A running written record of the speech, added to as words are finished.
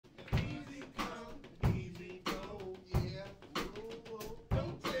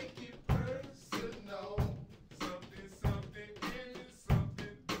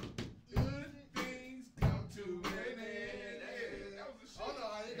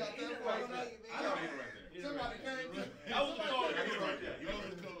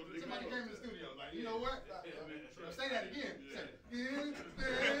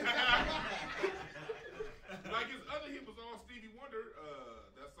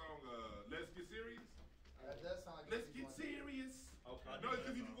No, because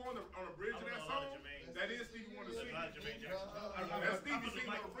if you go on the bridge of that song, that is Stevie Wonder singing. That's Stevie singing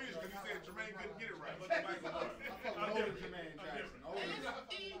on the bridge because he said Jermaine couldn't get it right. I'm older Jermaine Jackson.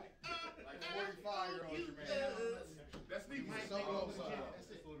 Like 45-year-old Jermaine. That's Stevie.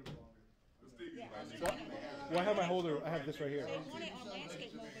 Well, I have my holder. I have this right here. They want it on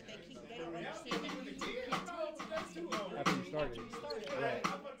landscape mode, but they don't understand it. You can't tell it to them. After you started. Right.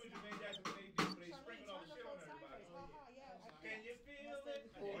 Can you feel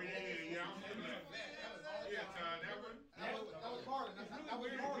it? Oh, yeah. Yeah, Todd, that one. That was hard. That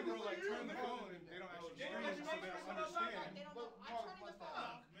was hard. Bro, like turn the phone and they don't actually scream, so they don't understand. They don't know. I turned the phone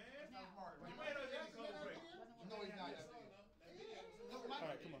off. You might not get a cold break. No, he's not. All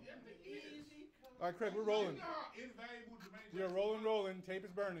right, come on. All right, Kraig, we're rolling. Invaluable Jermaine Jackson. We are rolling. Tape is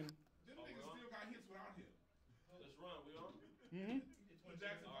burning. Them niggas still got hits without him. Let's run. We on? Mm-hmm. When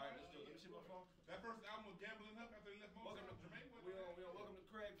Jackson. All right, let's do it. Let me see my phone. That first album was Gambling Up after he left Mozart. Jermaine went. We on. Welcome to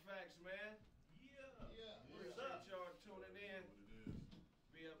Kraig Facts, man. Yeah. Appreciate y'all tuning in.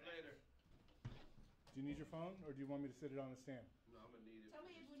 Be up later. Do you need your phone, or do you want me to sit it on the stand? No, I'm gonna need it. Tell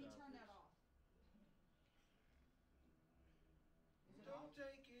me when you turn that off. Don't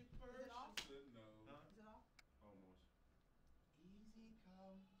take it personal. Is it off? No. Huh? Is it off? Almost. Easy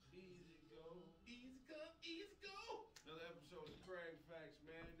come, Easy go. Easy come, easy go. Another episode of Kraig Facts,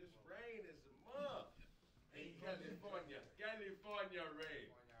 man. This rain is a month. Hey, California rain. California.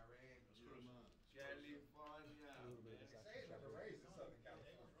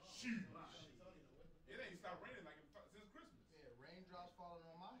 Shoot. It ain't stopped raining like since Christmas. yeah, raindrops falling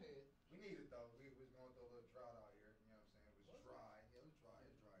on my head. We need it though. We was going through a little drought out here. You know what I'm saying? It was dry. Yeah, it was dry.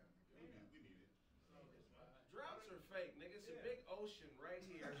 It's dry. We need it. Droughts are fake, nigga. It's a big ocean right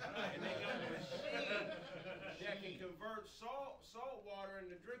here. And they got a machine that can convert salt water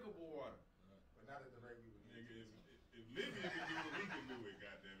into drinkable water. But not at the rate we would need. Nigga, if Libya can do it, we can do it,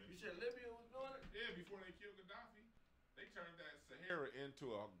 goddammit. You said Libya was doing it? Yeah, before they killed Gaddafi, they turned that Sahara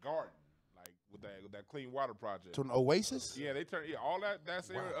into a garden, like with that clean water project. To an oasis? Yeah, they turned all that's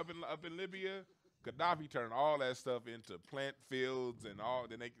area up in Libya. Gaddafi turned all that stuff into plant fields and all.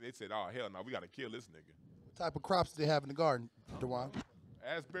 Then they said, "Oh hell no, we got to kill this nigga." What type of crops do they have in the garden, Dewan?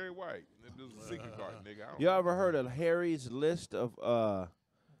 Ask Barry White. This is a secret garden, nigga. I don't You ever heard of Harry's list of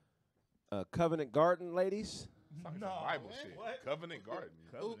Covenant Garden ladies? no Bible shit. What? Covenant Garden.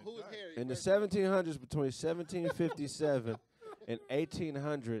 Who is Harry? In the 1700s, between 1757 and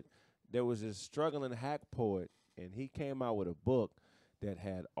 1800, there was this struggling hack poet, and he came out with a book that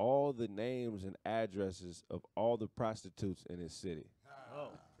had all the names and addresses of all the prostitutes in his city. Oh.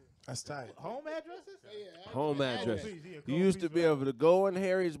 That's tight. Home addresses? Home address. Please, yeah, You used to be able to go in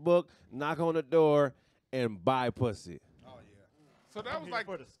Harry's book, knock on the door, and buy pussy. So that was like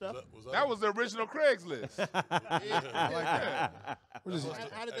for the stuff. that was the original Craigslist. How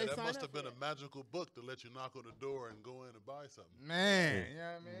did they that sign must up have been for a magical book to let you knock on the door and go in and buy something. Man, you know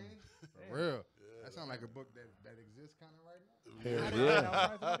what I mean? For real. That sounds like a book that exists kind of right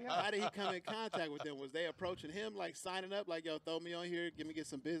now. How did he come in contact with them? Was they approaching him, like signing up, like, yo, throw me on here, get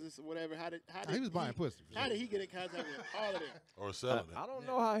some business or whatever? How did He was buying pussy. How did he get in contact with all of them? Or selling it. I don't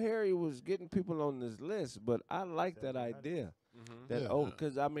know how Harry was getting people on this list, but I like that idea. That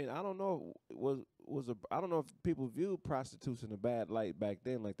because I mean I don't know I don't know if people viewed prostitutes in a bad light back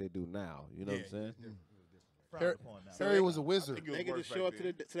then like they do now. You know what I'm saying? Harry was a wizard. They could just show up to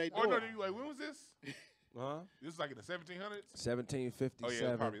their Oh door. no, like when was this? Huh? This was like in the 1700s. 1757 Oh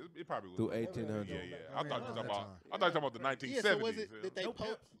yeah, it probably was. through 1800. Yeah. I thought you were talking about the 1970s. Yeah, so was it,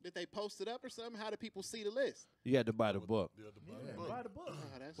 did they post it up or something? How did people see the list? You had to buy the book. Buy the book.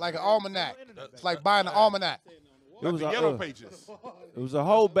 Like an almanac. It's like buying an almanac. It was the a yellow pages. It was a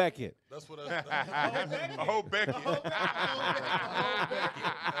whole Beckett. That's what A whole Beckett. You don't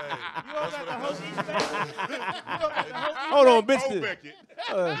got the whole East Hold on, bitch. Whole Beckett.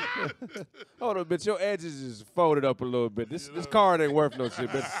 Hold on, bitch. Your edges is folded up a little bit. This card ain't worth no shit,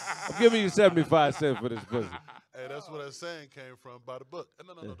 bitch. I'm giving you 75 cents for this pussy. Hey, that's where that saying came from, by the book.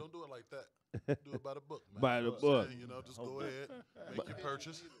 No, don't do it like that. Do it by the book, man. By You the know what I'm book. saying? You know, just go ahead, make your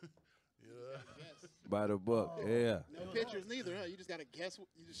purchase. By the book, yeah. No pictures neither, huh? You just gotta guess.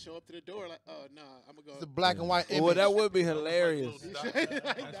 You just show up to the door like, oh nah, I'm gonna go. It's a black and white image. Well, that would be hilarious. Perfume and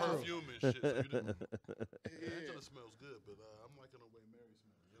shit. So Angela smells good, but I'm liking the way Mary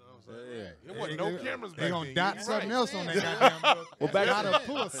smells. You know what I'm saying? There wasn't no cameras back They gonna then. dot You're something right. else on that goddamn book. Well, back Not then- a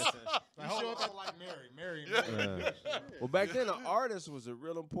puss. You show up like Mary. Well, back then, an artist was a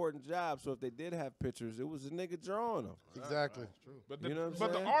real important job. So if they did have pictures, it was a nigga drawing them. Exactly. But You know what I'm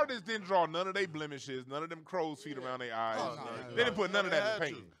but the saying? artists didn't draw none of their blemishes, none of them crow's feet around their eyes. They didn't put none of that in the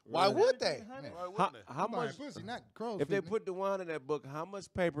painting. Why would they? Why wouldn't they? How much? Pussy, not crows. If they put the wine in that book, how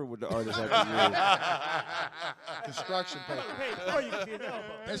much paper would the artist have to use? Construction paper.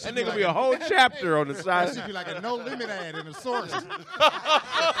 That nigga be a whole chapter on the That side. should be like a no limit ad in the source.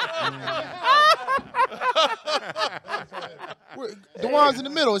 The one's in the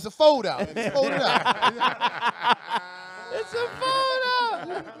middle. It's a fold out. It's folded out. It's a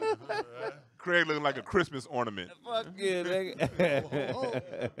photo. Craig looking like a Christmas ornament. Fuck you, nigga.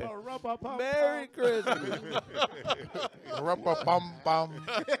 Merry Christmas. Rumpa-bum-bum.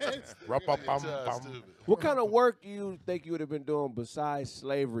 Rumpa-bum-bum. What kind of work do you think you would have been doing besides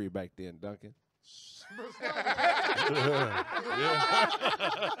slavery back then, Duncan?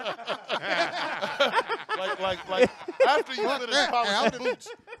 like after you finish polishing boots,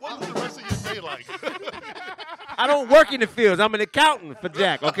 what was the rest of your day like? I don't work in the fields. I'm an accountant for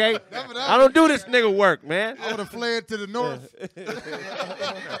Jack, okay? I don't do this nigga work, man. I would have fled to the north. Got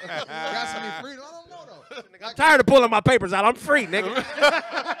some freedom. I don't know though. I'm tired of pulling my papers out. I'm free, nigga.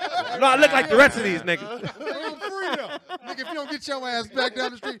 No, I look like the rest of these niggas. I'm free though. Nigga, if you don't get your ass back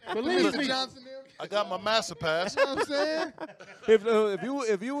down the street, believe me, Johnson. I got my master pass. You know what I'm saying?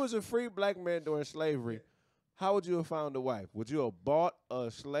 If you was a free black man during slavery, how would you have found a wife? Would you have bought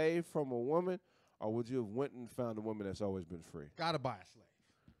a slave from a woman, or would you have went and found a woman that's always been free? Gotta buy a slave.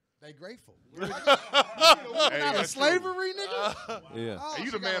 They grateful. Hey, Out of that's slavery, nigga? Yeah. Oh, Hey,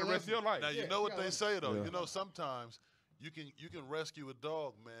 you she the man gotta the rest of your life. Now you know what they say though. Yeah. You know sometimes you can rescue a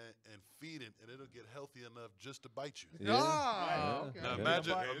dog, man, and feed it, and it'll get healthy enough just to bite you. Yeah. Oh, okay. Now Yeah.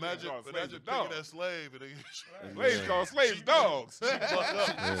 imagine Hey, imagine slaves picking are dogs. that slave and Slaves call slaves dogs.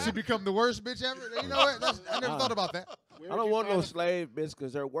 She become the worst bitch ever. You know what? I never thought about that. I don't want no slave bitch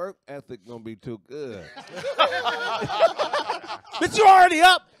because their work ethic gonna be too good. Bitch, you already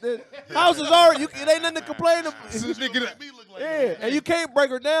up. The house is already. It ain't nothing to complain about. Yeah, and you can't break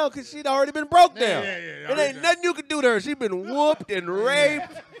her down because she'd already been broke down. It ain't nothing you can do to her. She been whooped and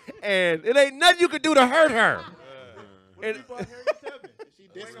raped, and it ain't nothing you can do to hurt her. And,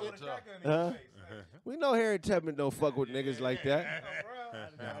 we know Harriet Tubman don't fuck with niggas like that.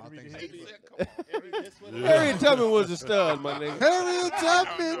 Harriet Tubman was a stud, my nigga. Harriet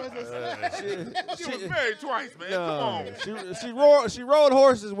Tubman. She was married twice, man. Come on. She rode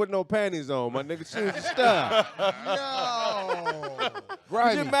horses with no panties on, my nigga. She was a stud.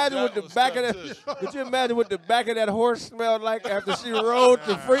 Could you imagine what the back of that? Could you imagine what the back of that horse smelled like after she rode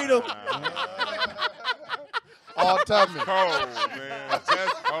to freedom? All Tubman. Cold, man.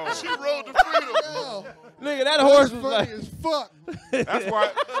 That's cold. She rode to freedom. Nigga, that horse was Funny like. as fuck. That's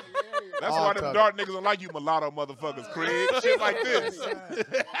why All them Tubman. dark niggas don't like you mulatto motherfuckers, Craig. Shit like this.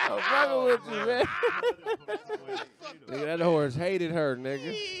 I'm fucking with you, man. Nigga, that horse hated her,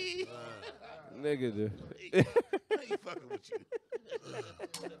 nigga. Nigga,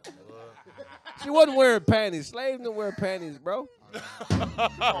 she wasn't wearing panties. Slaves don't wear panties, bro.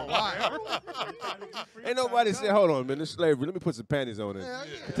 Ain't nobody said, hold on, man, this slavery. Let me put some panties on it.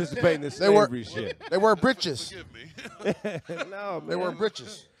 Participate in this slavery shit. They wear breeches. Forgive me. No, man. They wear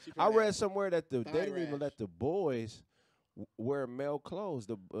breeches. I read somewhere that they didn't even let the boys wear male clothes.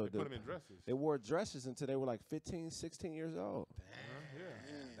 Put them in dresses. They wore dresses until they were like 15, 16 years old.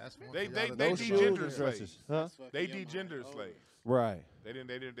 They No shoes degender and slaves. dresses. Huh? They degender slaves. Right. They didn't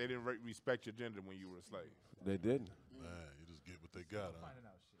respect your gender when you were a slave. They didn't. Man, you just get what they got. Huh?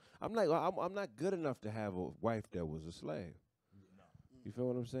 I'm not good enough to have a wife that was a slave. You feel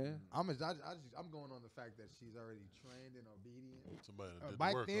what I'm saying? I'm going on the fact that she's already trained and obedient. Somebody that did the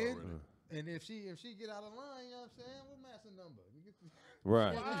Back work then, already. and if she get out of line, you know what I'm saying? What Massa number?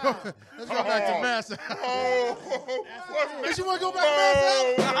 Right. Let's go back to Massa. Did you want to go back to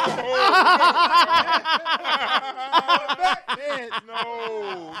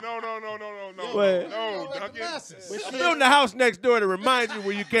No, Wait. no, Duncan. Massa? I'm building the house next door to remind you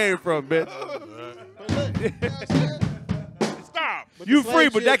where you came from, bitch. Stop. You free,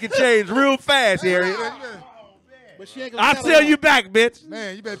 but that can change real fast, Harry. But she ain't gonna I'll tell sell her. you back, bitch.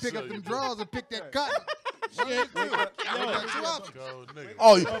 Man, you better pick up them drawers and pick that cotton. She ain't good. Go, nigga.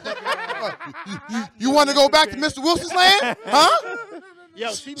 Oh, you want to go back to Mr. Wilson's land? Huh? Yo,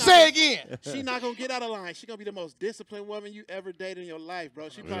 she not Say again. She not gonna get out of line. She gonna be the most disciplined woman you ever dated in your life, bro.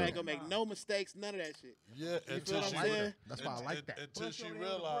 She probably ain't gonna make no mistakes, none of that shit. Yeah, until what she I'm saying? That's why I like that. Until she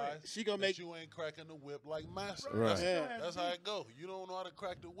realized She gonna that make- you ain't cracking the whip like master. Right. Yeah. That's how it go. You don't know how to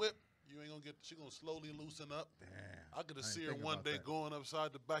crack the whip. You ain't gonna get. She gonna slowly loosen up. Damn. I could I have ain't see her thinking one about day that. going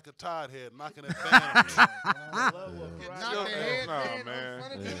upside the back of Tide Head, knocking that band. Knock the head Nah, in man. on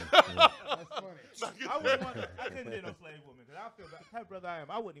front of you. That's funny. I wouldn't want. I couldn't date no slave woman because I feel the type of brother I am.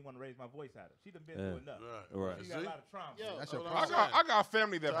 I wouldn't even want to raise my voice at her. She done been through enough. Right. She got a lot of trauma. Yo, That's your Hold on. problem. I got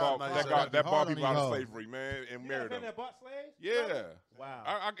family that Child bought nice that ass. bought Hard people on out of these slavery, man, and You got a married them. family that bought slaves? Yeah.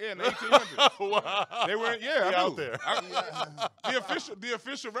 Wow. In the 1800s. Wow. They were, He I out do. there. The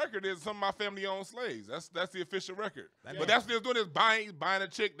official record is some of my family owned slaves. That's the official record. That But nigga- that's what they're doing is buying a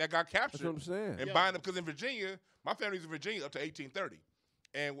chick that got That's captured what I'm saying. and Yo. buying them because in Virginia, my family's in Virginia up to 1830,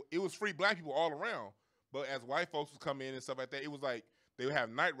 and it was free black people all around. But as white folks would come in and stuff like that, it was like they would have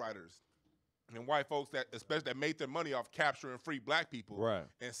night riders and white folks that made their money off capturing free black people Right.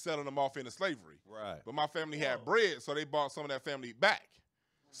 and selling them off into slavery. Right. But my family had bread, so they bought some of that family back.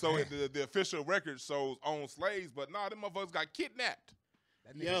 So the official record shows own slaves, but nah, them motherfuckers got kidnapped.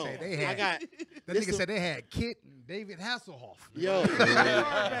 That nigga Yo, said they had. I got. That this nigga is- said they had Kit and David Hasselhoff. Yo,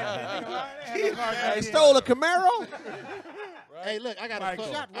 They stole a Camaro? hey, look, I got Michael.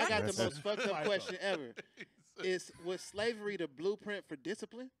 I got the That's most fucked up Michael. question ever. Was slavery the blueprint for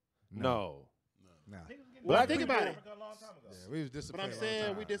discipline? No. Nah. Well, think about it. A long time ago. Yeah, we was But disciplined. I'm a long saying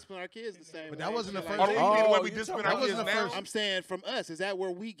time. we discipline our kids the same. But way that wasn't and the shit first- like Oh, that. you mean the way Oh, we you discipline talking our about- kids That wasn't the now? first- I'm saying from us. Is that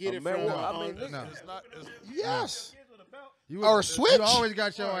where we get it from? America, I mean, on- listen, No. It's not. It's, Yes. Kids with a belt. You Or was- switch. You always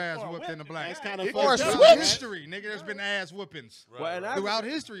got your ass Or whooped in the black. That's kind of Or fucked up. switch. History, nigga. There's been ass whoopings right, Well, and right. throughout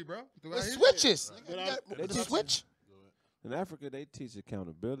history, bro. Throughout The history. switches. But You I'm- got They the just- switch. in Africa, they teach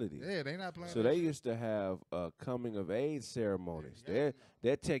accountability. Yeah, they not playing. So that they shit. used to have coming of age ceremonies.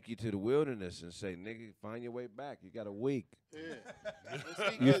 They'll take you to the wilderness and say, "Nigga, find your way back. You got a week." Yeah.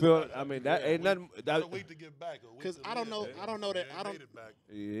 You feel? I mean, that ain't nothing. Got a week to get back. a week 'Cause to I don't know- live. I don't know that- They I don't- made it back.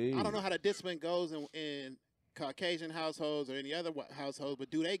 Yeah. I don't know how the discipline goes in Caucasian households or any other household,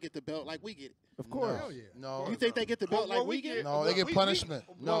 but do they get the belt like we get it? Of course. Hell yeah. No. You think they get the belt like Well, we get it? No, they get punishment.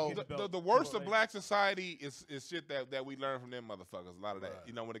 No. The worst of black society is shit that we learn from them motherfuckers. A lot of that. Right.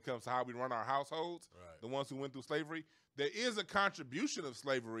 You know, when it comes to how we run our households, Right. the ones who went through slavery, there is a contribution of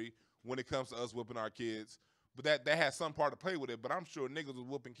slavery when it comes to us whooping our kids. But that has some part to play with it. But I'm sure niggas was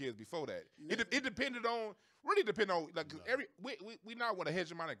whooping kids before that. It depended on like 'cause we not want a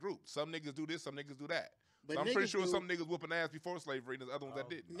hegemonic group. Some niggas do this, some niggas do that. But So I'm pretty niggas sure do- some niggas whooping ass before slavery, and there's other ones that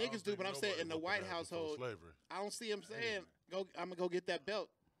didn't. Niggas do, but I'm saying in the white household, Slavery. I don't see them saying, "I'm gonna go get that belt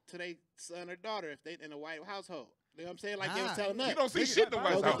to their son or daughter" if they in a white household. You know what I'm saying? Like they was Nah. telling us. You don't see shit in the Go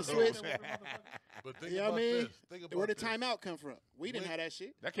White get the House. switch. But think You know about what I mean? this. Think about Where did this. timeout come from? We didn't When- have that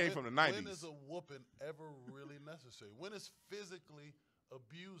shit. That came from the When 90s. is a whooping ever really necessary? When is physically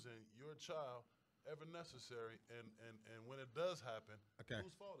abusing your child ever necessary? And when it does happen, Okay.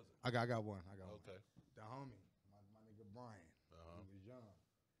 whose fault is it? I got one. Okay. The homie, my nigga Brian. Uh-huh. He was young.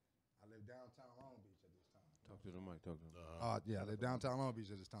 I lived downtown Long Beach at this time. Talk to the mic. Talk to the mic. Yeah, I lived downtown Long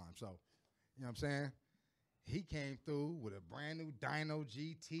Beach at this time. So, you know what I'm saying? He came through with a brand new Dyno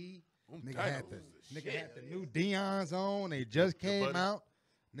GT. Nigga had the new Dion's on. They just came buddy. out.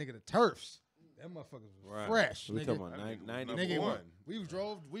 Nigga, the Turfs. Them motherfuckers was Right. fresh. So we nigga. talking about That nigga 90. was Nigga,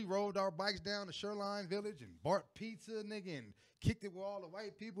 number one. we rode our bikes down to Shoreline Village and bought pizza, nigga, and kicked it with all the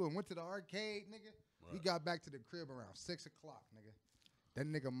white people and went to the arcade, nigga. We got back to the crib around 6 o'clock, nigga. That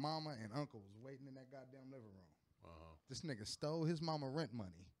nigga mama and uncle was waiting in that goddamn living room. This nigga stole his mama rent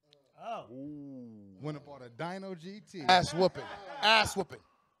money. Oh. Went and bought a Dyno GT. Ass whooping. Ass whooping.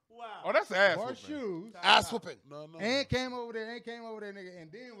 Wow. Oh, that's ass Bought whooping. shoes. Ass whooping. No. And came over there, nigga.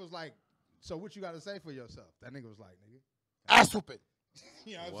 And then was like, so what you got to say for yourself? That nigga was like, nigga. Ass whooping.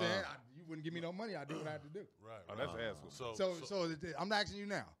 You know what I'm saying? You wouldn't give me no money. I did what I had to do. Right. Oh, that's ass whooping. So I'm asking you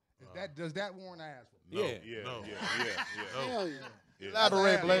now. Does that warrant an ass whooping? No, Yeah. no. Hell yeah.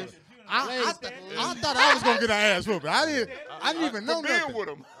 Elaborate, Blaze. I thought I was gonna get an ass whooping. I didn't even know For being nothing. with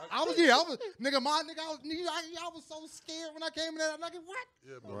him. I was so scared when I came in there. Nigga, what?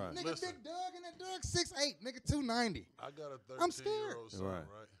 Yeah, but Right. Nigga, listen, Big Doug and that Doug 6'8", nigga 290. I got a I'm 13-year-old son, Right.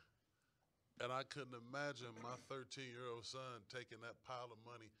 right? And I couldn't imagine my 13-year-old son taking that pile of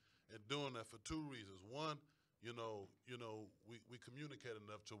money and doing that for two reasons. One, we communicate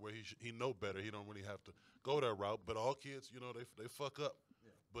enough to where he know better. He don't really have to go that route. But all kids, they fuck up.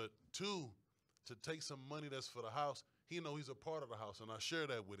 Yeah. But two, to take some money that's for the house, he know he's a part of the house, and I share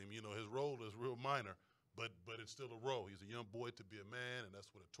that with him. His role is real minor, but it's still a role. He's a young boy to be a man, and that's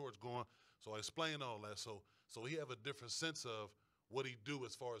where the torch going. So I explain all that. So he have a different sense of what he do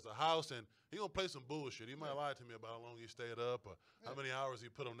as far as the house, and he gonna play some bullshit. He might lie to me about how long he stayed up or how many hours he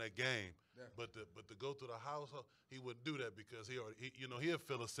put on that game. Yeah. But to go through the house, he wouldn't do that because he'll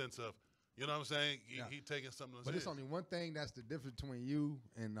feel a sense of You know what I'm saying? Yeah. He taking something. But it's only one thing that's the difference between you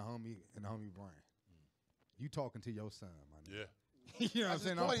and the homie Brian. You talking to your son, my nigga. Yeah. You know what I'm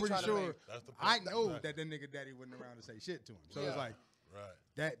saying? I'm point he's pretty trying to sure make. That's the point. I know Exactly. that nigga daddy wasn't around to say shit to him. So it's Yeah. like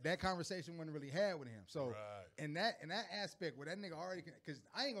Right. that conversation wasn't really had with him. So Right. in that aspect where that nigga already, because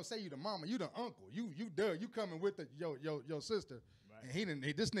I ain't gonna say you the mama, you the uncle. You coming with your sister, Right. and he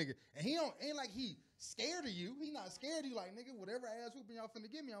didn't this nigga, and he ain't like he scared of you. He not scared of you. Like nigga, whatever ass whooping y'all finna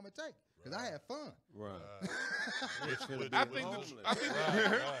give me, I'm gonna take, because I had fun. Right.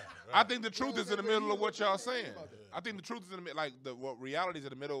 I think the truth is in the middle of what y'all saying. I think the truth is in the like what reality is in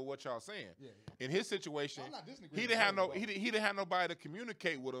the middle of what y'all saying. Yeah. In his situation, I'm not disagreeing he with didn't have you, no he didn't have nobody to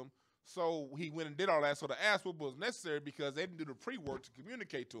communicate with him, so he went and did all that. So the ass whoop was necessary because they didn't do the pre-work to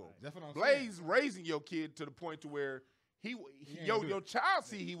communicate to him. That's what I'm Blaze saying. raising your kid to the point to where ain't your gonna do it. child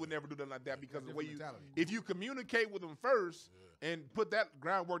see he would never do nothing like that because of the way you mentality. if you communicate with him first and put that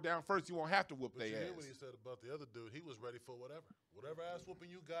groundwork down first, you won't have to whoop But you their hear ass. what he said about the other dude. He was ready for whatever ass whooping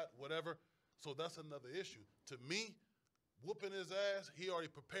you got, whatever. So that's another issue. To me, whooping his ass, he already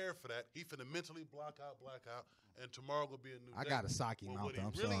prepared for that. He finna mentally black out, and tomorrow gonna be a new I day. gotta sock him Well, out. what he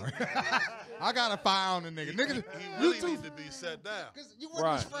I'm really sorry. needs I got a fire on the nigga. Nigga, he you really too. needs to be set down. Because you wasn't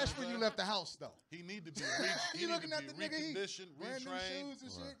as Right. fresh when you left the house, though. He need to be You looking at the nigga, he reconditioned, brand new retrained. shoes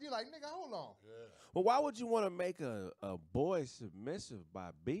and shit. You like, nigga, hold on. Well, why would you want to make a boy submissive by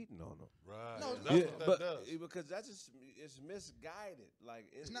beating on him? Right. No, That's Yeah, what that but does. because that's just it's misguided. Like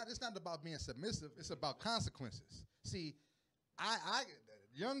It's not about being submissive. It's about consequences. See, I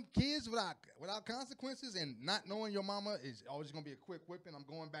young kids without consequences and not knowing your mama is always gonna be a quick whipping. I'm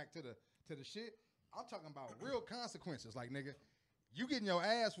going back to the shit. I'm talking about real consequences. Like nigga, you getting your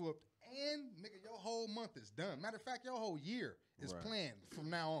ass whooped and nigga, your whole month is done. Matter of fact, your whole year is Right. planned from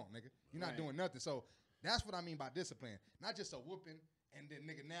now on, nigga. You're not Right. doing nothing. So that's what I mean by discipline. Not just a whooping and then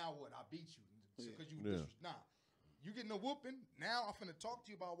nigga, now what? I beat you because you Yeah. nah. You getting a whooping, now I'm finna talk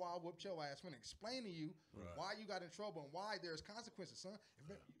to you about why I whooped your ass. I'm finna explain to you why you got in trouble and why there's consequences, son.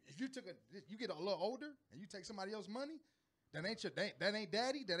 If you you get a little older and you take somebody else's money, that ain't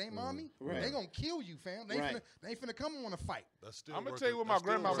daddy, that ain't mommy, Right. they gonna kill you, fam. They ain't finna come on a fight. That's still I'm gonna working- tell you what my that's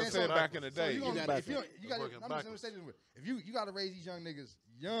still grandmama working said back backwards. in the So day. you gonna, gotta- if you It's gotta, working I'm just gonna say this: if you gotta raise these young niggas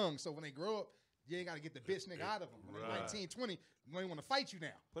young, so when they grow up, you ain't gotta get the bitch nigga out of them. When they're Right. 19, 20, you ain't wanna fight you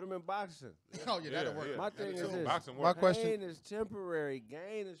now. put him in boxing. Oh yeah, that'll work. My thing is this: Boxing My work. question. pain is temporary,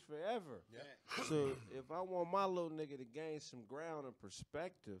 gain is forever. So if I want my little nigga to gain some ground and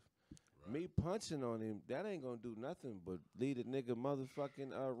perspective, me punching on him, that ain't gonna do nothing but lead a nigga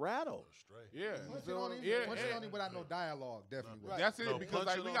motherfucking rattle. Straight. Yeah. Punching on him, Yeah, punching yeah. on him without no dialogue, definitely. would. That's it, No, because like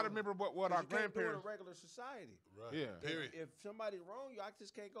punching we on gotta him. remember what 'Cause our you can't do it in grandparents. regular society. Right. Yeah. Period. If somebody wrong you, I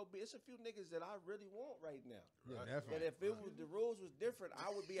just can't go be. It's a few niggas that I really want right now. Yeah, Right. definitely. And if it was the rules was different,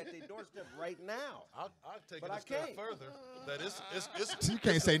 I would be at their doorstep right now. I'll take But it I a step can't. further. That it's You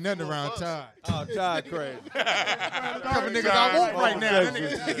can't say nothing around Todd. Oh, Todd crazy. Couple niggas I want right now. That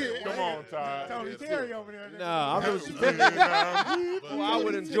nigga- Come on, Todd. Tony Terry over there. Nah, I'm just well, I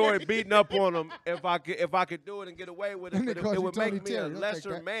would enjoy beating up on them if I could do it and get away with it. That But nigga calls it you would Tony make me a Terry. Don't take lesser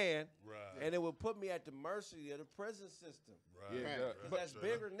that. man, Right. and it would put me at the mercy of the prison system. Right. Yeah, Right. that- But that's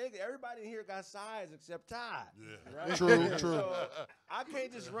bigger nigga. Everybody in here got size except Todd. Yeah. Right? True, true. So I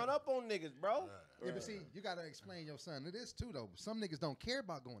can't just run up on niggas, bro. Yeah, but see, you gotta explain your son. It is too though. Some niggas don't care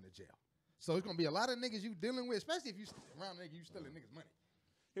about going to jail. So it's gonna be a lot of niggas you dealing with, especially if you around a nigga you stealing niggas' money.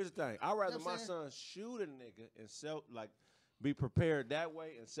 Here's the thing. I'd rather You know what my I'm son shoot a nigga and be prepared that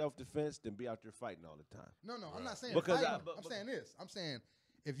way in self-defense than be out there fighting all the time. No, I'm not saying Because fight I- him. but- I'm saying this. I'm saying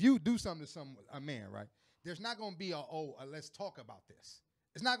if you do something to a man, right? There's not gonna be a let's talk about this.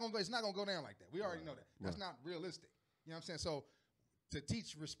 It's not gonna go down like that. We already know that. That's not realistic. You know what I'm saying? So to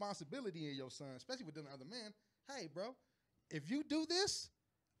teach responsibility in your son, especially with dealing with other men, hey, bro, if you do this,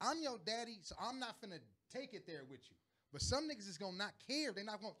 I'm your daddy, so I'm not finna take it there with you. But some niggas is gonna not care. They're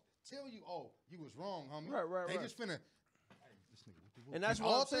not gonna tell you, oh, you was wrong, homie. Right, They right. just finna. Hey, this nigga, what the whoop? And that's what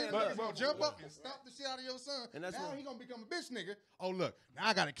all I'm three saying. niggas But- gonna jump up and stomp the shit out of your son. And that's now what- he gonna become a bitch nigga. Oh look, now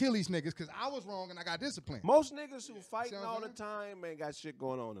I gotta kill these niggas because I was wrong and I got disciplined. Most niggas who fighting what I'm all the saying? time ain't got shit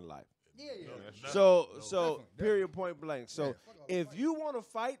going on in life. Yeah. So Definitely. period, point blank. So Yeah, fuck all the if fighting. you want to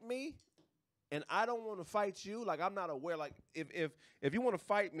fight me, and I don't want to fight you, like I'm not aware. Like if you want to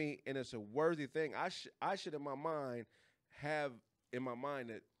fight me and it's a worthy thing, I should in my mind have in my mind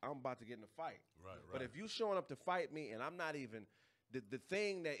that I'm about to get in a fight. Right. But if you showing up to fight me and I'm not even the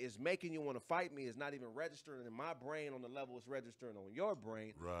thing that is making you want to fight me is not even registering in my brain on the level it's registering on your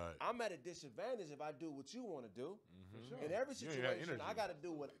brain. Right. I'm at a disadvantage if I do what you want to do. Sure. In every You ain't got situation, energy. I got to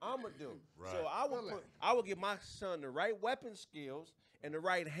do what I'm gonna do. Right. So I would give my son the right weapon skills and the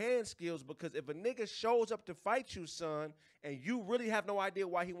right hand skills, because if a nigga shows up to fight you, son, and you really have no idea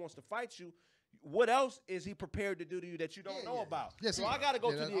why he wants to fight you, what else is he prepared to do to you that you don't know about? Yes, so I got to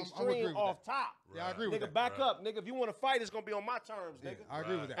go to the I'm agree extreme with off that. top. Yeah, I agree with Nigga, that. back up. Nigga, if you want to fight, it's going to be on my terms, nigga. I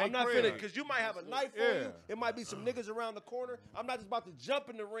agree with that. I'm not Kraig. finna, because you might have a knife on Yeah. you. It might be some niggas around the corner. I'm not just about to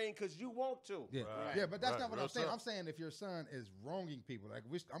jump in the ring because you want to. Yeah, Right. yeah, but that's Right. not what Real I'm saying. tough. I'm saying if your son is wronging people, like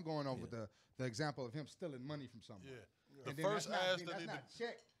I'm going over the example of him stealing money from someone. Yeah. And The then first that's ass not, that that's need not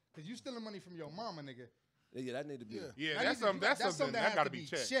checked, because you stealing money from your mama, nigga. Yeah, that need to be. Yeah, That that's something that has got to to be be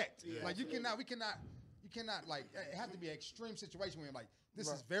checked. Like you cannot like it has to be an extreme situation where you're like, this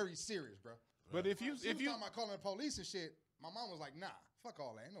is very serious, bro. But if you Talking about calling the police and shit, my mom was like, nah, fuck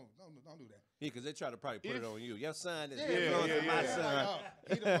all that. No, don't do that. Yeah, because they try to probably put it on you. Your son is Yeah, influencing my yeah. son. Like, oh,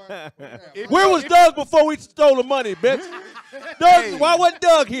 he the one. If- Where was Doug before we stole the money, bitch? Doug, why wasn't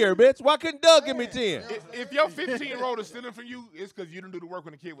Doug here, bitch? Why couldn't Doug give me 10? If your 15-year-old is stealing from you, it's because you didn't do the work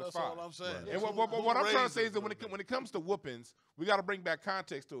when the kid was That's 5. all I'm saying. And what Who I'm trying to raised say is that them? when it comes to whoopings, we got to bring back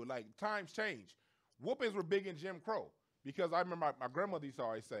context to it. Like, times change. Whoopings were big in Jim Crow, because I remember my grandmother used to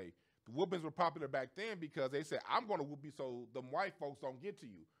always say the whoopings were popular back then because they said, I'm going to whoop you so them white folks don't get to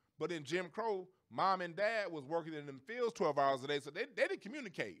you. But in Jim Crow, mom and dad was working in them fields 12 hours a day, so they didn't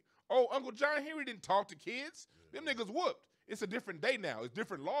communicate. Oh, Uncle John Henry didn't talk to kids. Them niggas whooped. It's a different day now. It's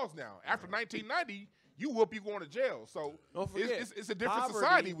different laws now. After 1990, you whoop, you going to jail. So Don't forget, it's a different poverty-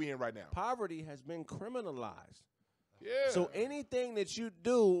 society we in right now. Poverty has been criminalized. Yeah. So anything that you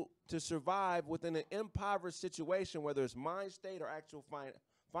do to survive within an impoverished situation, whether it's mind state or actual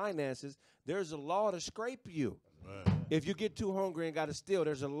finances, there's a law to scrape you. Right. If you get too hungry and got to steal,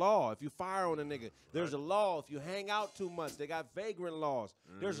 there's a law. If you fire on a nigga, there's a law. If you hang out too much, they got vagrant laws.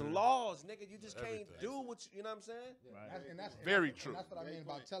 There's laws, nigga. You just can't do what you know what I'm saying? That's Very and true. that's what I mean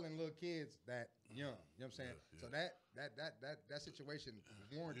about telling little kids that young. You know what I'm saying? So that situation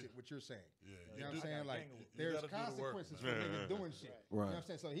warranted what you're saying. Yeah, You know what I'm saying? Like you there's gotta do the work, consequences for man. niggas doing shit. You know Right. what I'm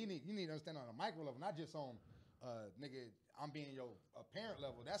saying? So you need to understand on a micro level, not just on nigga, I'm being your parent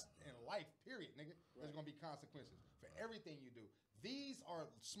level. That's in life, period, nigga. There's gonna be consequences for everything you do. These are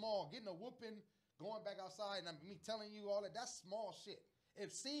small, getting a whooping, going back outside, and me telling you all that, that's small shit.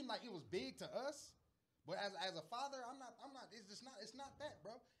 It seemed like it was big to us, but as a father, I'm not, it's not that,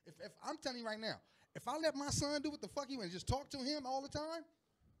 bro. If I'm telling you right now, if I let my son do what the fuck he and just talk to him all the time,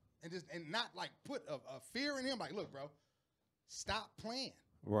 and not like put a fear in him, like, look, bro, stop playing.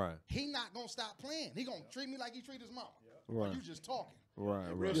 Right. He not gonna stop playing. He gonna treat me like he treat his mama. Right. You just talking. Right.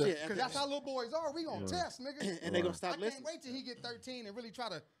 Real Right. shit. Because that's how little boys are. We gonna test, nigga. And they gonna stop I can't listening. wait till he get 13 and really try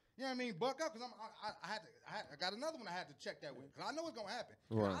to, you know what I mean, buck up. Because I got another one I had to check that with. Because I know it's gonna happen.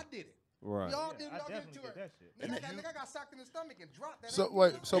 'Cause Right. I did it. Right. We all Yeah, did. I We all did it definitely to did her. that shit. Nigga, I got socked in the stomach and dropped that. So ain't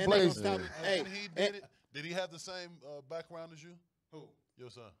wait, good. so And they gonna Blaze, stop- Hey, And he did it. Did he have the same background as you? Who? Your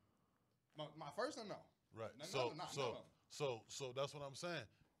son. My first one, no. Right. No, So that's what I'm saying.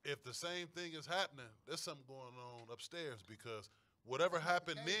 If the same thing is happening, there's something going on upstairs, because whatever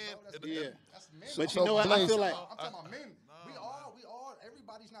happened Okay, then, bro, that's Yeah. That's men. But So you know what? I Blaze- feel like I'm talking about men. No, we all,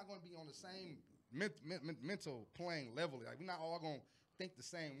 everybody's not going to be on the same mental playing level. Like, we're not all going to think the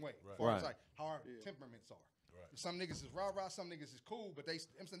same way. Right. As far as Right. like how our temperaments are. Right. Some niggas is rah-rah, some niggas is cool, but I'm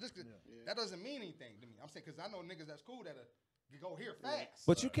saying just 'cause that doesn't mean anything to me. I'm saying because I know niggas that's cool that'll go here fast.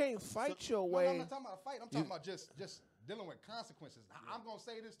 But you can't fight your No, way. I'm not talking about a fight. I'm talking about just dealing with consequences. I'm going to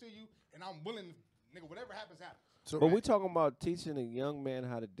say this to you, and I'm willing, nigga, whatever happens, happens. so, But we talking about teaching a young man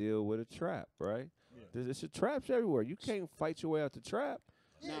how to deal with a trap, right? There's traps everywhere. You can't fight your way out the trap.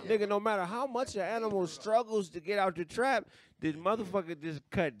 Nigga, no matter how much an animal struggles to get out the trap, this motherfucker just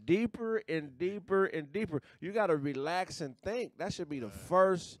cut deeper and deeper and deeper. You got to relax and think. That should be the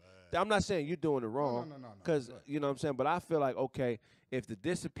first. I'm not saying you're doing it wrong. No. Because, you know what I'm saying? But I feel like, okay, if the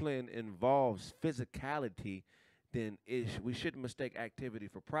discipline involves physicality, then we shouldn't mistake activity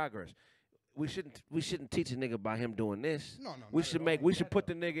for progress. We shouldn't teach a nigga by him doing this. No, We should put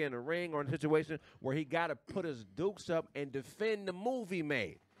the nigga in a ring or in a situation where he got to put his dukes up and defend the move he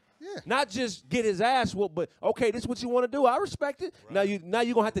made. Yeah. Not just get his ass whooped, but okay, this is what you want to do. I respect it. Now you're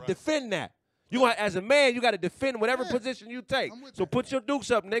gonna have to defend that. You gonna, as a man, you got to defend whatever position you take. I'm with So that. put your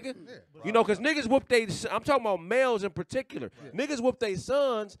dukes up, nigga. You know, because niggas whoop they. I'm talking about males in particular. Niggas whoop their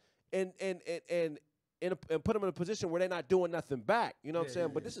sons and put them in a position where they're not doing nothing back. You know what I'm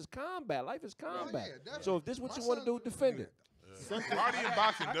saying? But this is combat. Life is combat. definitely. So if this is what My you want to son do, defend do it. that, Karate and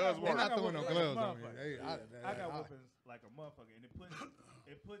boxing does They're work. not throwing no gloves on me. I got whoopings like a motherfucker, and it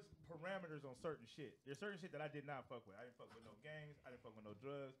puts parameters on certain shit. There's certain shit that I did not fuck with. I didn't fuck with no gangs. I didn't fuck with no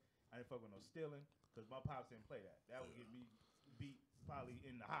drugs. I didn't fuck with no stealing because my pops didn't play that. That would get me beat probably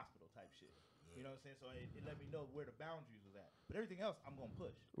in the hospital type shit. You know what I'm saying? So it let me know where the boundaries was at. But everything else, I'm gonna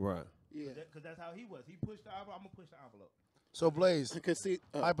push. Right. Yeah. Because that's how he was. He pushed the envelope. I'm gonna push the envelope. So Blaze, Because see,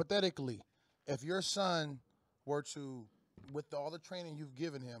 hypothetically, if your son were to, with all the training you've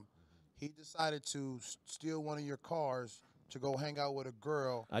given him, he decided to steal one of your cars to go hang out with a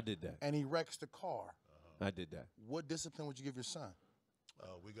girl, I did that. and he wrecks the car, I did that. what discipline would you give your son?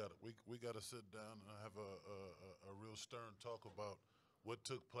 We got to sit down and have a real stern talk about what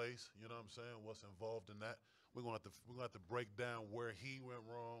took place. You know what I'm saying? What's involved in that? We're gonna have to break down where he went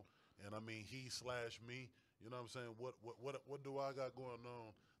wrong, and I mean he / me. You know what I'm saying? What do I got going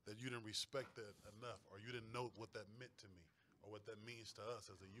on that you didn't respect that enough, or you didn't know what that meant to me, or what that means to us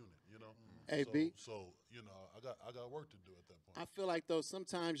as a unit? You know? Hey, B. So you know, I got work to do at that point. I feel like though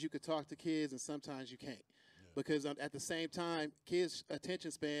sometimes you could talk to kids and sometimes you can't. Because at the same time, kids'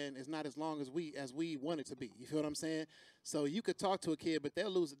 attention span is not as long as we want it to be. You feel what I'm saying? So you could talk to a kid, but they'll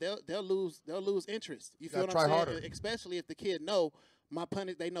lose interest. You feel what I'm saying? Harder. Especially if the kid know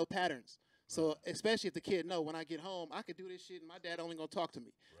they know patterns. So especially if the kid know when I get home, I could do this shit and my dad only gonna talk to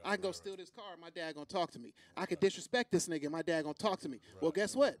me. I can go steal this car, my dad gonna talk to me. I could disrespect this nigga, my dad gonna talk to me. Well,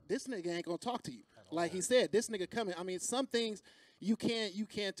 guess what? This nigga ain't gonna talk to you. Like he said, this nigga coming. I mean, some things you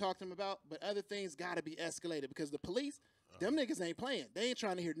can't talk to him about, but other things gotta be escalated because the police, them niggas ain't playing. They ain't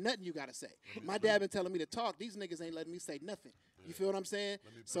trying to hear nothing you gotta say. My dad been telling me to talk. These niggas ain't letting me say nothing. You feel what I'm saying?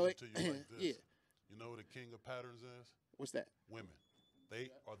 Let me So put it to you like this. yeah. You know what a king of patterns is? What's that? Women. They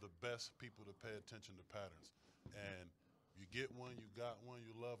are the best people to pay attention to patterns. And you get one, you got one,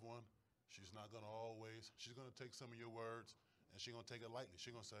 you love one, she's not going to always, she's going to take some of your words and she's going to take it lightly.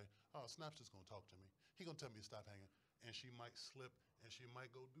 She's going to say, oh, Snap's just going to talk to me. He's going to tell me to stop hanging. And she might slip and she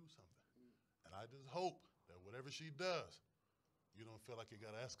might go do something. And I just hope that whatever she does, you don't feel like you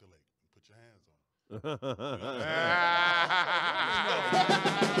got to escalate and put your hands on it.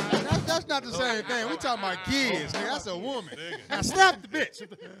 That's not the same thing. We talking about kids. Nigga. That's a woman. Now slap the bitch.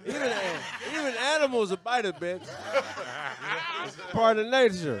 Even animals will bite a bitch. Part of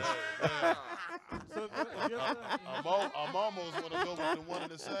nature. I'm almost want to go with the one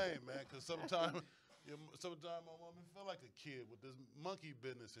and the same, man, because sometimes my woman feel like a kid with this monkey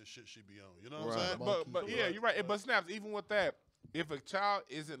business and shit she be on. You know what I'm saying? But yeah, you're right. But Snaps, even with that, if a child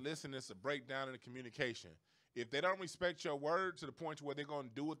isn't listening, it's a breakdown in the communication. If they don't respect your word to the point to where they're going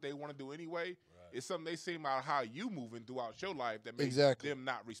to do what they want to do anyway, it's something they see about how you moving throughout your life that makes them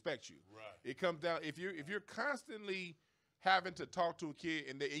not respect you. Right. It comes down if you're constantly having to talk to a kid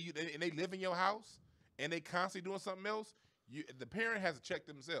and they live in your house and they constantly doing something else, the parent has to check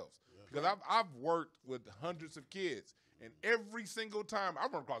themselves. Because I've worked with hundreds of kids, and every single time I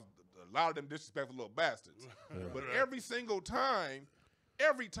run across a lot of them disrespectful little bastards, but every time,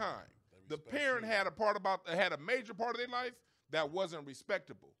 the parent had a major part of their life that wasn't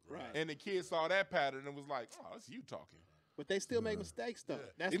respectable, and the kid saw that pattern and was like, "Oh, that's you talking." But they still make mistakes though.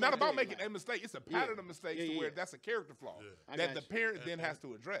 That's It's not about making a mistake. It's a pattern of mistakes to where that's a character flaw that the parent then has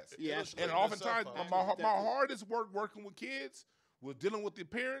to address. Yeah, and oftentimes my hardest work working with kids was dealing with the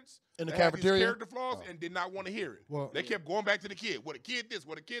parents in the that had these cafeteria, character flaws, and did not want to hear it. Well, they kept going back to the kid. What a kid this,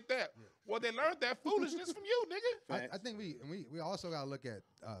 what a kid that. Well, they learned that foolishness from you, nigga. I think we also got to look at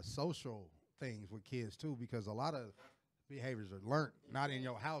social things with kids too, because a lot of behaviors are learned not in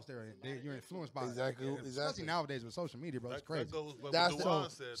your house. You're influenced by especially nowadays with social media, bro. It's crazy.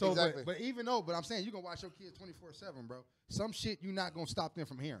 But even though, I'm saying you gonna watch your kids 24/7, bro. Some shit you're not gonna stop them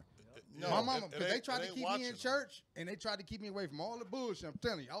from hearing. No, my mama, because they tried to keep me in church and they tried to keep me away from all the bullshit. I'm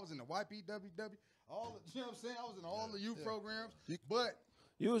telling you, I was in the YPWW, you know what I'm saying? I was in all the youth programs, but.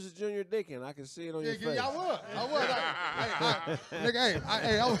 You was a junior deacon. I can see it on your face. Yeah, I was. Nigga,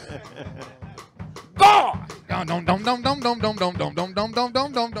 I was. God! God!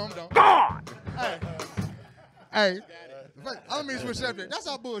 Hey, I don't mean to switch subject. That's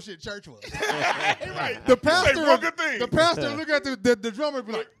how bullshit church was. Right. The pastor look at the drummer and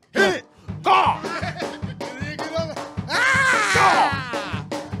be like, hit it! God! Ah!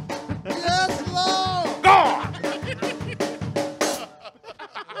 Yes, Lord! God!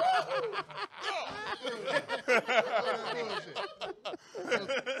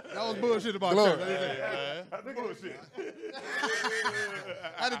 That was bullshit about church. That's bullshit.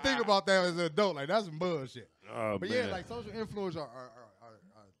 I had to think about that as an adult. Like, that's some bullshit. Oh, but man. yeah, like social influence are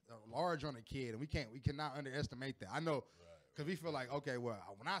large on a kid, and we cannot underestimate that. I know, because we feel like, okay, well,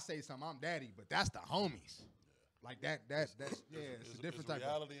 when I say something, I'm daddy, but that's the homies. Like that's it's a different type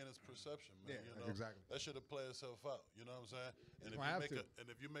reality and it's perception, man. Yeah, you know, exactly. That should have played itself out. You know what I'm saying? And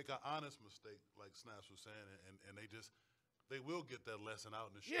if you make an honest mistake, like Snaps was saying, and they will get that lesson out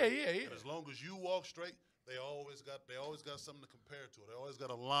in the street. Yeah. And as long as you walk straight, they always got something to compare to. They always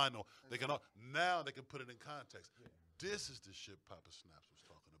got a line on. Now they can put it in context. This is the shit Papa Snaps was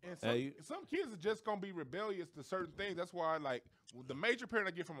talking about. And some kids are just gonna be rebellious to certain things. That's why, like, the major question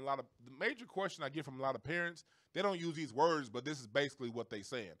I get from a lot of parents, they don't use these words, but this is basically what they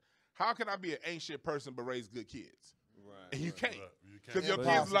saying. How can I be an ain't shit person but raise good kids? Right. And you can't. You Because your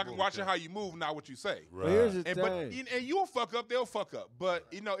kids are like watching how you move, not what you say. Right. But here's the thing. And you'll fuck up, they'll fuck up. But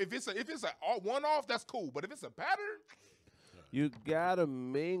you know, if it's a one-off, that's cool. But if it's a pattern, You gotta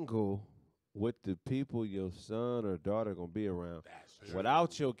mingle with the people your son or daughter gonna be around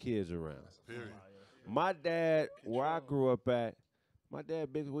without your kids around. Period. My dad, where I grew up at, my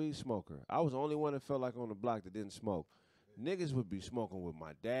dad big weed smoker. I was the only one that felt like on the block that didn't smoke. Niggas would be smoking with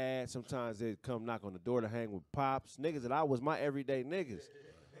my dad. Sometimes they'd come knock on the door to hang with pops. Niggas that I was my everyday niggas.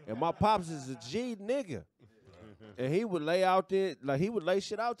 And my pops is a G nigga. And he would lay out there, like he would lay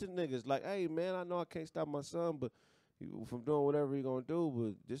shit out to niggas. Like, hey man, I know I can't stop my son, but from doing whatever he gonna do,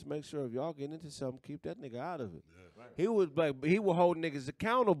 but just make sure if y'all get into something, keep that nigga out of it. Yeah. He would hold niggas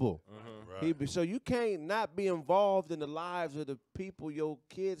accountable. Right. So you can't not be involved in the lives of the people your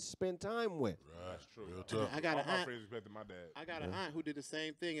kids spend time with. Right. that's true. Real tough. I got All an my aunt. friends respected my dad. I got an aunt who did the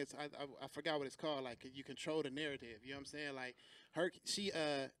same thing. It's I forgot what it's called. Like you control the narrative. You know what I'm saying? Like her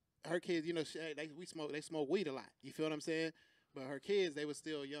kids. You know, they smoke weed a lot. You feel what I'm saying? But her kids, they were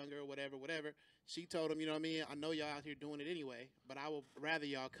still younger, whatever. She told them, you know what I mean? I know y'all out here doing it anyway, but I would rather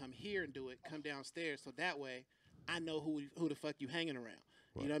y'all come here and do it, come downstairs, so that way I know who the fuck you hanging around.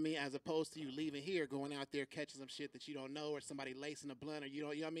 You know what I mean? As opposed to you leaving here, going out there, catching some shit that you don't know, or somebody lacing a blunt, or you know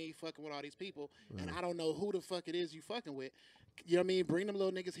what I mean? Fucking with all these people, and I don't know who the fuck it is you fucking with. You know what I mean? Bring them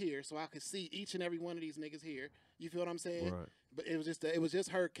little niggas here so I can see each and every one of these niggas here. You feel what I'm saying? Right. But it was just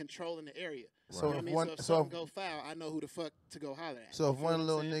her controlling the area. So You know what I if mean? one- so if so something if- go foul, I know who the fuck to go holler at. So You if feel one what I'm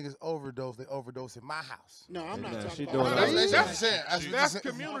little saying? niges overdose, they overdose in my house. No, I'm not Nah, talking she about doing all that. that. That's what I'm saying. That's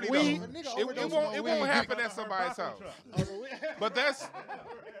community We- though. If a nigga It overdose won't on weed, happen at somebody's house. But that's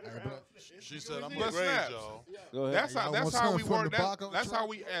She said, I'm But a grade, Snaps. y'all. Go ahead. That's how Y'all that's want how something we from were. the back of the That's how truck?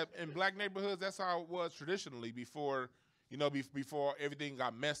 we in black neighborhoods. That's how it was traditionally before before everything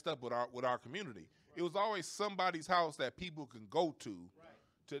got messed up with our community. It was always somebody's house that people can go to.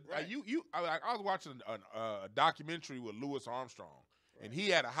 I was watching a documentary with Louis Armstrong, and he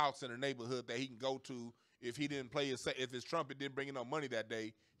had a house in a neighborhood that he can go to if he didn't play if his trumpet didn't bring in no money that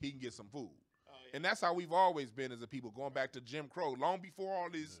day, he can get some food. And that's how we've always been as a people, going back to Jim Crow, long before all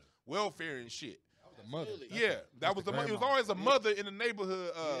this welfare and shit. The mother. Yeah, that was the mother. It was grandma. always a mother in the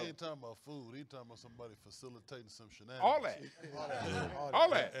neighborhood. He ain't talking about food. He talking about somebody facilitating some shenanigans. All that. All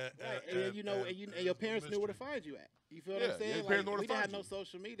that. And you know, and your parents knew where to find you at. You feel what Yeah, I'm saying? your parents know where to we didn't have find no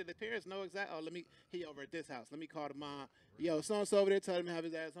social media. The parents know exactly. Oh, he over at this house. Let me call the mom. Yo, so over there, tell him to have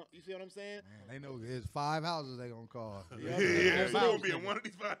his ass home. You see what I'm saying? Man, they know there's 5 houses they gonna call. Yeah, so it'll be in one of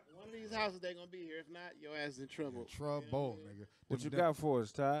these five. One of these houses they gonna be here. If not, your ass is in trouble. Trouble, nigga. What you got for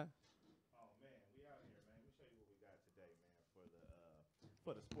us, Ty? Oh man, we out here, man. Let me show you what we got today, man,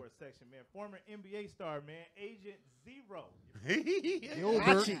 for the sports section, man. Former NBA star, man, Agent Zero. Gilbert.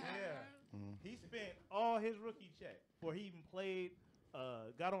 Hachi. Yeah. He spent all his rookie check before he even played,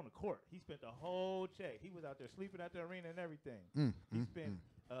 got on the court. He spent the whole check. He was out there sleeping at the arena and everything. He spent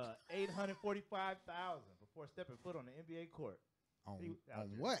 $845,000 before stepping foot on the NBA court. On He was out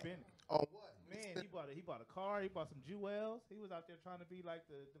there what? spending. On what? Man, he bought a car. He bought some jewels. He was out there trying to be like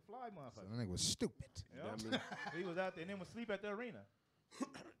the fly That motherfucker. nigga was stupid. You know? He was out there and then would sleep at the arena.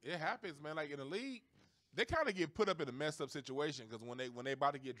 It happens, man. Like in the league, they kind of get put up in a messed up situation because when they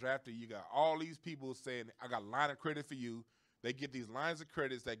about to get drafted, you got all these people saying, "I got a line of credit for you." They get these lines of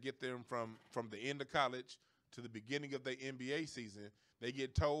credits that get them from the end of college to the beginning of their NBA season. They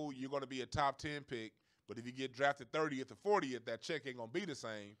get told you're going to be a top 10 pick, but if you get drafted 30th or 40th, that check ain't going to be the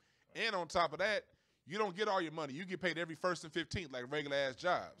same. And on top of that, you don't get all your money. You get paid every 1st and 15th like regular ass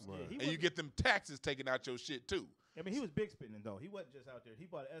jobs, Yeah, and you get them taxes taken out your shit too. I mean, he was big spending though. He wasn't just out there. He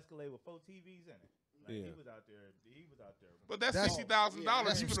bought an Escalade with 4 TVs in it. Like, Yeah. He was out there. But that's That's- $60,000.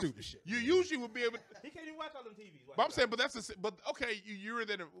 That's You some could- stupid shit. You usually would be able. He can't even watch all them TVs. But I'm saying, but okay, you're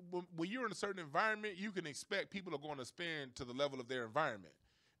in when you're in a certain environment, you can expect people are going to spend to the level of their environment,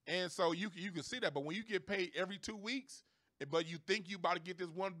 and so you can see that. But when you get paid every 2 weeks, but you think you about to get this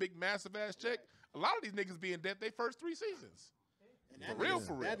one big massive ass check, a lot of these niggas be in debt their first 3 seasons. And For real.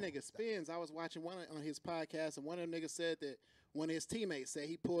 That nigga spins. I was watching one on his podcast, and one of them niggas said that one of his teammates said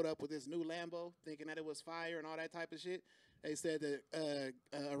he pulled up with his new Lambo, thinking that it was fire and all that type of shit. They said that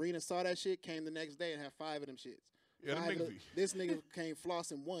Arena saw that shit, came the next day and had 5 of them shits. Yeah, them niggas be- This nigga came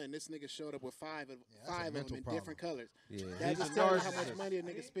flossing 1. This nigga showed up with 5 of them in different colors. Yeah, That he's just a tells you how narcissist. much money a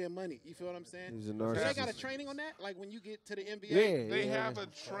nigga spend money. You feel what I'm saying? He's a Do they got a narcissist. training on that? Like when you get to the NBA? Yeah, They yeah. have a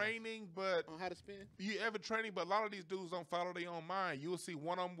training, but On how to spend? you have a training, but a lot of these dudes don't follow their own mind. You'll see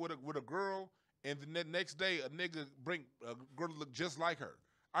one of them with a girl, and the next day a nigga bring a girl to look just like her.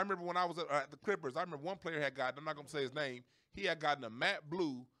 I remember when I was at the Clippers. I remember one player had gotten. I'm not gonna say his name. He had gotten a matte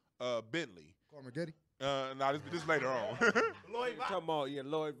blue Bentley. Cormagetti. Nah, this later on. Lloyd Talking about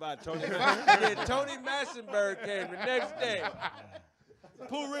Lloyd Vaught, Tony. Yeah, Tony Massenberg came the next day.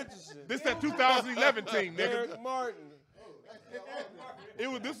 Pooh Richardson. This that 2011 team, nigga. Eric Martin. This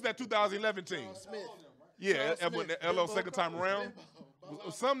was that 2011 team. Smith. Yeah, Smith, when the LO Bimbo second time Bimbo. around.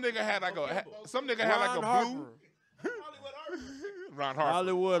 Some nigga had like a Ron blue. Ron Harper.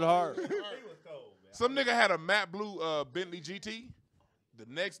 Hollywood Hart. He was cold, man. Some nigga had a matte blue Bentley GT. The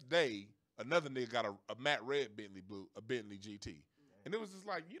next day, another nigga got a matte red Bentley GT. And it was just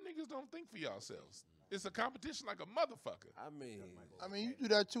like, you niggas don't think for yourselves. It's a competition like a motherfucker. I mean, you do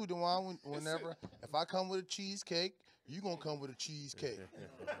that too, Dewan. Whenever, if I come with a cheesecake, you gonna come with a cheesecake.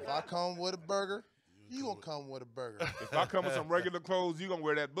 If I come with a burger, you gonna come with a burger. If I come with some regular clothes, you gonna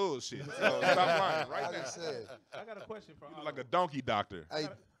wear that bullshit. So stop lying right Like I now. said, I got a question for You Otto. look like a donkey doctor. hey,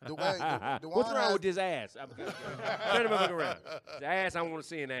 Dewan What's wrong has- with this ass? Turn him up around. The ass, I want to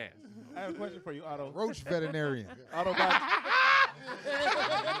see an ass. I have a question for you, Otto. Roach veterinarian. Otto got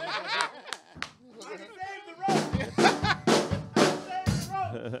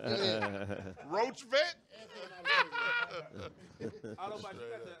Roach vet? Otto, but you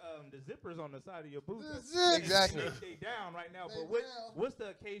got the zippers on the side of your boots. Exactly. They down right now, but what's the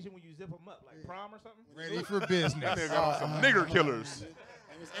occasion when you zip them up? Like prom or something? Ready for business. That nigga got some nigger killers.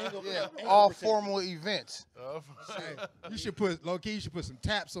 Yeah, all formal events. You should put low key. You should put some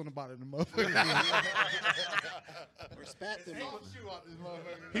taps on the bottom of the motherfucker. Or spat them off.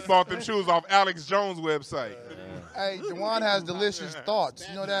 He bought them shoes off Alex Jones' website. Hey, Dewan has delicious thoughts.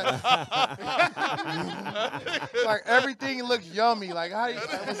 You know that? Like everything looks yummy. Like how?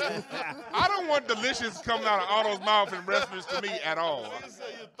 I don't want delicious coming out of Otto's mouth in reference to me at all. You say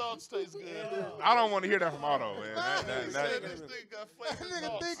your thoughts taste good. I don't want to hear that from Otto, man. This thing got flavor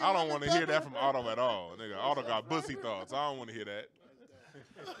thoughts. I don't want to hear that from Otto at all. Nigga, Otto got bussy thoughts. I don't want to hear that.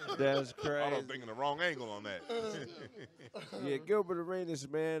 That's crazy. Otto thinking the wrong angle on that. Yeah, Gilbert Arenas,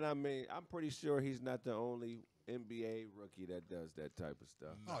 man. I mean, I'm pretty sure he's not the only NBA rookie that does that type of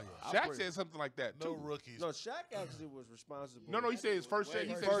stuff. Oh yeah. Shaq said something like that No too. rookies. No, Shaq actually was responsible. No, he said his first check.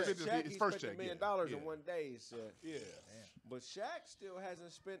 He said First he did check, his he first spent check. $1 million in one day, he said. Yeah. But Shaq still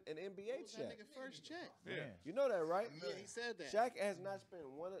hasn't spent an NBA That check. nigga first check. Yeah. You know that, right? Yeah, he said that. Shaq has not spent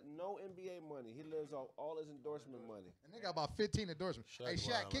no NBA money. He lives off all his endorsement money. And they got about 15 endorsements. Hey,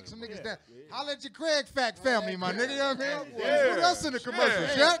 Shaq Shaq, kick violated. some niggas down. Holla at your Kraig Fac family, my nigga. You know what I mean? Yeah. Put us in the commercial,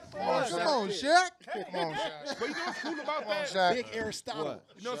 Yeah. Shaq. Come on, Shaq. Come on, Shaq. But you know what's cool about Come on, that? Shaq. Big Aristotle. What?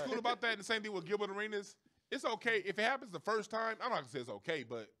 You know what's cool about that? And the same thing with Gilbert Arenas. It's okay if it happens the first time. I'm not gonna say it's okay,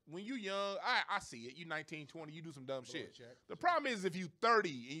 but when you young, I see it. You 19, 20, you do some dumb shit. The problem is if you 30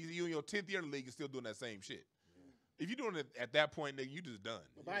 and you in your 10th year in the league and still doing that same shit. If you're doing it at that point, nigga, you just done.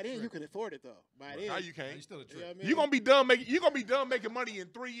 But by then, you can afford it, though. By then. Now you can't. He's still a You know trick. what I mean? You're gonna be done making money in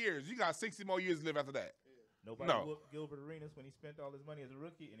 3 years. You got 60 more years to live after that. Nobody No. whooped Gilbert Arenas when he spent all his money as a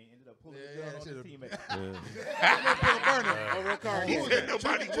rookie, and he ended up pulling Yeah, the gun yeah, on should've- his teammate. Over a car. He said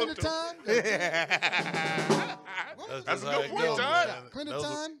nobody Clinton whooped him. time? That's a how good it point, goes, John. man. Clinton Those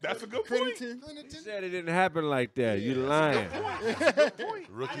are- time? That's a good point. He Clinton? said it didn't happen like that. You lying.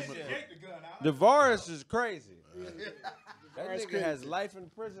 Rookie. DeVaris is crazy. That DeVaris nigga crazy. has life in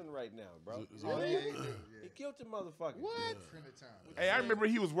prison right now, bro. He killed the motherfucker. What? Clinton time. Hey, I remember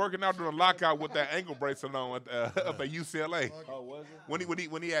he was working out during a lockout with that ankle bracelet on up at UCLA. Oh, was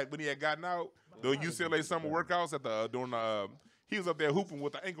it? When he had gotten out, doing UCLA summer workouts at the during he was up there hooping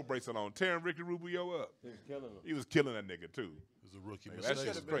with the ankle bracelet on, tearing Ricky Rubio up. He was killing him. He was killing that nigga too. It was a rookie That He shit should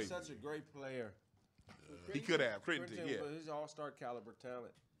is have been crazy. such a great player. He could have. Crittenton, yeah. But he's all-star caliber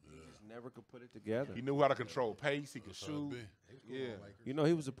talent. He just never could put it together. He knew how to control pace. He could shoot. Yeah. You know,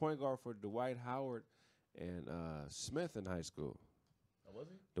 he was a point guard for Dwight Howard and Smith in high school. Oh, was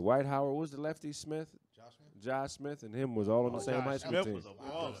he? Dwight Howard was the lefty Smith. Josh Smith and him was all on the same high school Smith team was a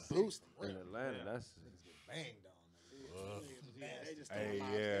boss. Boost. in Atlanta. That's They just Hey,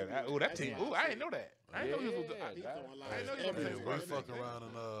 throwing yeah. lives That team. Ooh, I didn't know that. I didn't know he was. He's throwing lives I didn't know he was everywhere. a We fuck around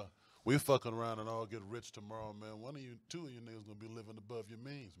and We fucking around and all get rich tomorrow, man. Two of you niggas gonna be living above your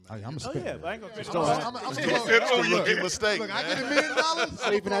means, man. I'm Oh yeah, but I ain't gonna It's a rookie mistake, Look, I man. get $1 million.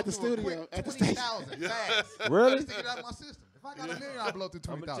 Sleeping at the studio, at the station. 20,000 fast. Really? Just to get out of my system. If I got $1 million, I'll blow through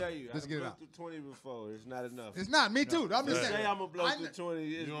I'm 20,000. gonna tell you, Just I get it blew out. through 20 before. It's not enough. It's not me too. I'm just Say saying. I'm gonna blow I through kn- 20.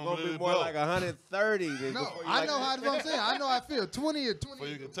 It's You don't gonna be really more blow. like 130. No, I know how. That's what I'm saying. I know how I feel. 20 or 20. So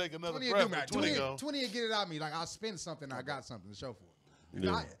you can take another 20 breath do when matter. 20 go. 20 and get it out of me. Like I spend something, I got something to show for it.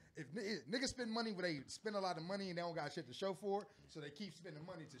 Yeah. If niggas spend money where they spend a lot of money and they don't got shit to show for it, so they keep spending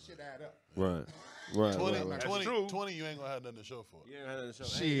money to shit add up. Right. 20, you ain't gonna have nothing to show for it. Yeah, I had to show.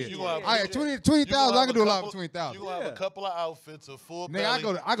 Shit. You gonna have- All right, 20,000. I can do a lot for 20,000. You gonna have a couple of outfits, a full Nigga,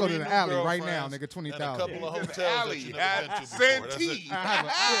 belly, I go to 3 the new alley right now, girlfriends, nigga. 20,000. and a couple of Yeah. hotels that Alley you at never been to before. That's Santee. it. I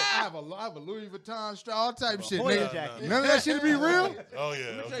have a Louis Vuitton straw, all type of shit, Hoya nigga. jacket. None of that shit to be real. Oh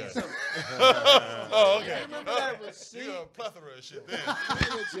yeah, okay. Something. Oh okay. Remember that receipt? You got a plethora of shit then.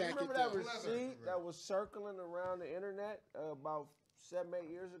 Remember that receipt that was circling around the internet about 7-8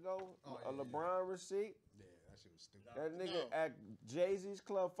 years ago? A LeBron receipt. Yeah, that shit was stupid. That nigga at Jay-Z's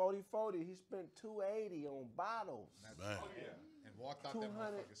Club 4040, he spent $280 on bottles. Man. And walked out that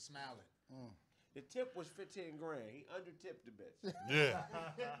 200. motherfucker smiling. The tip was $15 grand. He undertipped the bitch. Yeah.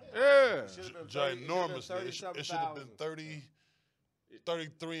 Yeah. Should've been 30 Ginormously. It should have been 30-something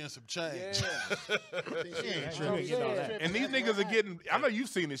 33 and some change. Yeah. And these niggas are getting. I know you've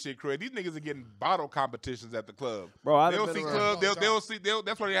seen this shit, Kraig. These niggas are getting bottle competitions at the club. Bro, I They'll done see been club. around. They'll see.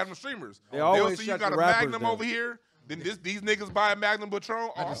 That's why they have them streamers. They They'll always see you shut got the a rappers Magnum down. over here. Then these niggas buy a Magnum Patron.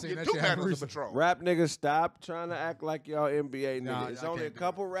 Oh, I'm just seen getting that 2 shit happen Magnums of recently. Patron. Rap niggas, stop trying to act like y'all NBA niggas. Nah, It's I only a can't do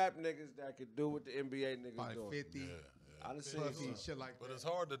couple rap niggas that could do what the NBA niggas Like doing. 50, I done seen puffy, some. shit like But that. it's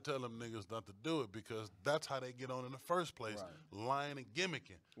hard to tell them niggas not to do it because that's how they get on in the first place, lying and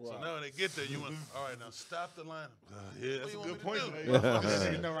gimmicking. So now when they get there, you want, all right, now stop the line. Yeah, that's a What you good want point. me to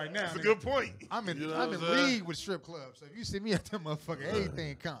do? You know right now. That's a nigga, good point. I'm in You know I'm what in I'm saying? league with strip clubs. So if you see me at that motherfucker,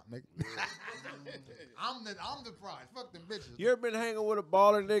 everything comp, nigga. I'm the prize. Fuck them bitches. You ever been hanging with a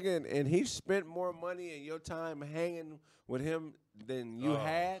baller nigga and he spent more money in your time hanging with him than you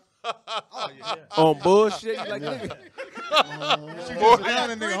had? Oh yeah. On bullshit? You like, nigga, I had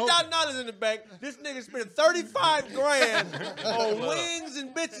Nigga, hope- $3,000 in the bank. This nigga spent 35 grand on wings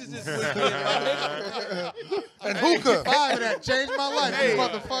and bitches this weekend, my nigga. And hookah. 5 of that changed my life, you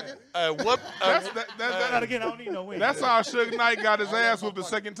motherfucker. Not again. I don't need no wings. That's how Suge Knight got his ass whooped the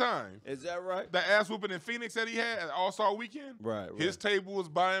second time. Is that right? The ass whooping in Phoenix that he had at All-Star Weekend. Right. His table was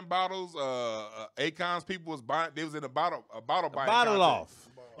buying bottles. Akon's people was buying. They was in a bottle buying. Bottle contest. off.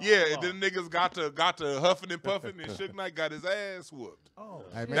 Yeah, and then niggas got to huffing and puffing, and Suge Knight got his ass whooped. Oh,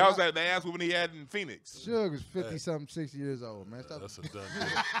 Hey, man, That was the ass whooping he had in Phoenix. Suge was 50-something, 60 years old, man. Stop. That's a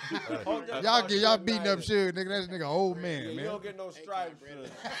done deal. Y'all beating up Suge, nigga. That's nigga old Yeah, man, you man. don't get no stripes. For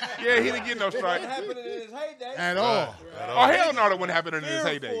Yeah, he didn't get no that strike. happened in his heyday. At all. Oh hell no, that wouldn't happen in his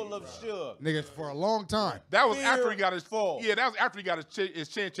heyday. Fearful of Suge. Nigga, for a long time. That was after he got his Fearful. Yeah, that was after he got his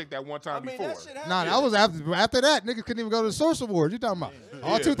chin checked that one I time mean, before. that shit happened. Nah, that was after that. Niggas couldn't even go to the Source Awards. You talking about?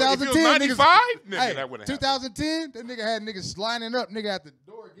 All Yeah, but if it 2010 was 95, nigga, Hey, that wouldn't 2010, that nigga had niggas lining up, nigga at the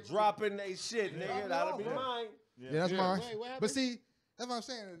door. Dropping they shit, nigga. That'll be mine. Yeah, that's mine. Wait, what happened? But see, that's what I'm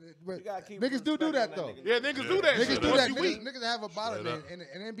saying. But You gotta keep niggas do respect on that that though. nigga. Yeah, niggas do that. Niggas shit do once that. you Niggas, week. niggas have a bottle, Straight up. and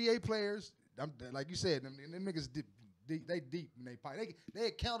NBA players, like you said, them niggas they deep in they pipe. They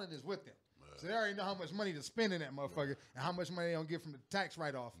accounting is with them. So they already know how much money to spend in that motherfucker and how much money they don't get from the tax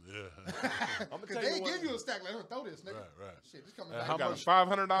write-off. Yeah. Because tell you they what- give you a stack like, throw this, nigga. Right. Shit, this coming And back. how Got much-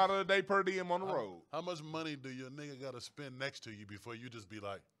 $500 a day per diem on the road. How much money do your nigga got to spend next to you before you just be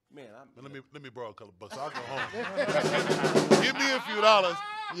like, Man, man, let me borrow a couple bucks. I'll go home. Give me a few dollars.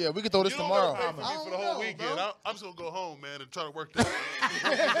 Yeah, we can throw this You don't tomorrow. gotta pay for me for the I whole don't know, weekend. bro. I'm just gonna go home, man, and try to work that.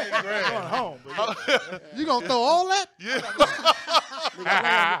 going home. But You gonna throw all that? Yeah.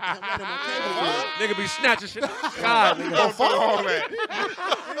 nigga be snatching shit. God, nigga. Don't fuck all that.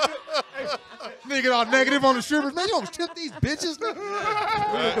 Nigga all negative on the strippers. Man, you gonna tip these bitches, nigga?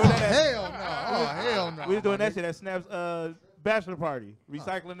 Hell no. Oh, hell no. we was doing that shit at Snap's bachelor party,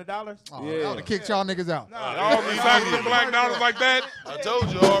 recycling the dollars. Oh, Yeah. I would have kicked y'all niggas out. All recycling black dollars like that. I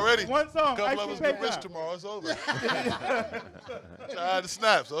told you already. One song, A couple Ice of Cream us get Cake rich Shop. tomorrow. It's over. Tired of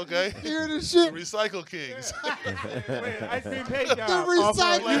snaps, okay? Hear this The shit? Recycle Kings. Wait, Ice Cream Cake Shop. The off of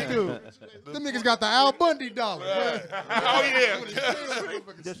recycle Atlanta. dude. Them niggas got the Al Bundy dollar. Oh yeah.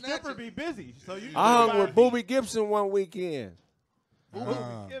 The stripper be busy, so you. I hung with Booby Gibson one weekend.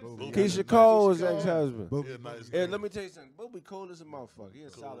 Keisha Cole's ex-husband. Yeah, nice Yeah, girl. let me tell you something. Booby cool as a motherfucker. He a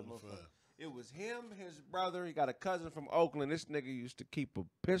solid Cool, motherfucker. fine. It was him, his brother. He got a cousin from Oakland. This nigga used to keep a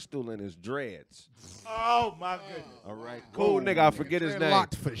pistol in his dreads. Oh my goodness. All right, cool nigga. I forget his name.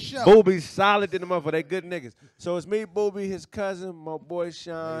 Locked for sure. Booby solid in the motherfucker. They good niggas. So it's me, Booby, his cousin, my boy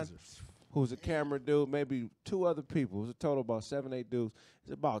Sean, who's a camera dude, maybe 2 other people. It was a total about 7, 8 dudes.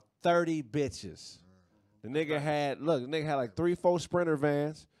 It's about 30 bitches. The nigga had like 3, 4 Sprinter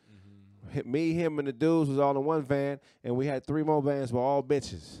vans. Me, him, and the dudes was all in one van, and we had 3 more vans with all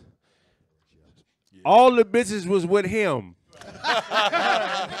bitches. All the bitches was with him.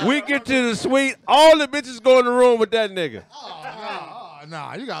 We get to the suite, all the bitches go in the room with that nigga.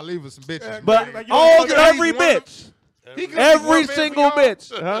 Nah, you gotta leave with some bitches. But every bitch. Every single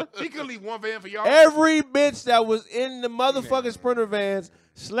bitch. Huh? He could leave one van for y'all. Every bitch that was in the motherfucking Sprinter vans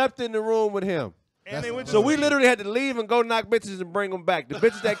slept in the room with him. And they went to So we literally had to leave and go knock bitches and bring them back. The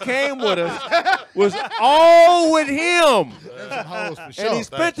bitches that came with us was all with him. Some hoes for sure. And he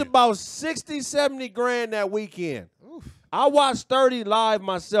spent about 60, 70 grand that weekend. I watched 30 live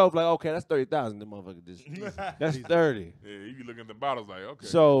myself, like, okay, that's 30,000. The motherfucker just, that's 30. Yeah, you be looking at the bottles like, okay.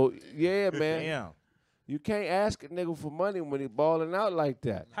 So, yeah, man. Damn. You can't ask a nigga for money when he balling out like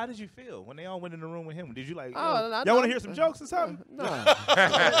that. How did you feel when they all went in the room with him? Did you like, Oh, y'all want to hear some jokes or something? Nah.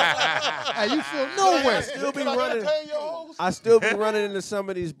 Hey, you feel no way. I still be running into some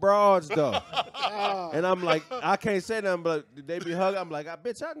of these broads though, and I'm like, I can't say nothing, but they be hugging. I'm like,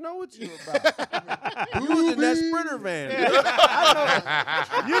 bitch, I know what you about. You was in that Sprinter van.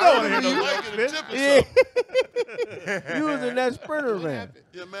 I know. You don't want to hear no jokes, bitch. Yeah. You was in that Sprinter van.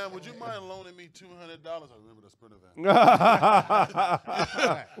 Yeah, man, would you mind loaning me $200? I remember the Sprinter van.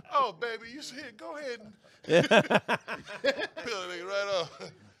 Oh, baby, you should go ahead and peel the nigga right off.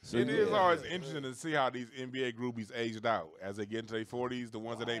 So it is always interesting to see how these NBA groupies aged out as they get into their 40s. The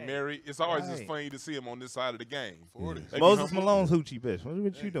ones that ain't married, it's always just funny to see them on this side of the game. 40s. Moses Malone's hoochie bitch.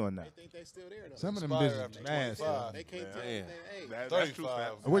 What you doing now? I think they still there though. Some of them Expire bitches after man. 25. They can't tell their age. That's true.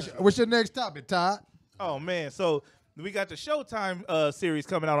 35. What's your next topic, Todd? Oh man, so we got the Showtime series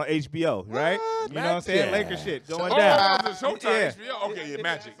coming out on HBO, right? You know what I'm saying? Yeah. Lakers shit going Oh, down. that was a Showtime Yeah. HBO? Okay, yeah,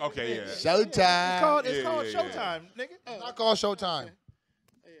 Magic. Okay, yeah. Showtime. It's called Yeah. Showtime, nigga. It's not called Showtime.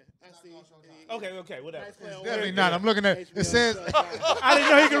 Yeah, I see. Okay, whatever. Definitely not. I'm looking at it. Says I didn't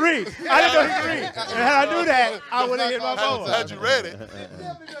know he could read. And had I knew that, I would have hit my phone. Glad you read it.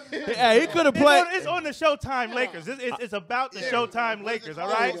 Yeah, he could have played. It's on the Showtime Lakers. It's about the Showtime Lakers, all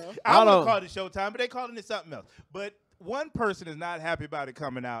right? I I would don't- have called it Showtime, but they calling it something else. But one person is not happy about it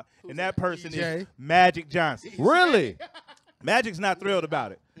coming out, and that person is DJ? Magic Johnson. Really? Magic's not thrilled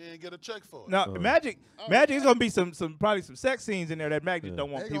about it. He didn't get a check for it. No, Magic is gonna be some probably some sex scenes in there that Magic don't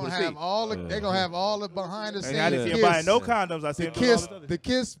want they people gonna to see. have all the they gonna have all the behind the scenes. And I didn't see him kiss. buying no condoms. I see him doing all this other The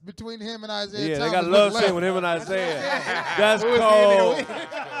kiss between him and Isaiah Yeah, Thomas. they got a love went scene with left. him and Isaiah. That's Who was cold. in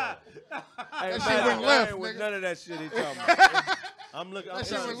Hey, shit man, went I left, ain't with nigga. none of that shit he talking about. I'm looking. That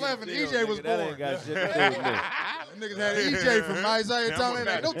shit trying to went get left and a deal, EJ was nigga. That born. ain't got shit to do with me. Niggas had EJ from Isaiah Thomas.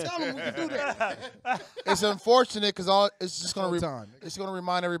 Like, don't tell him we can do that. It's unfortunate because it's just gonna Showtime, nigga. it's gonna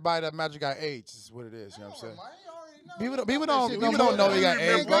remind everybody that Magic got AIDS. Is what it is. You know what I'm saying? People That don't know he got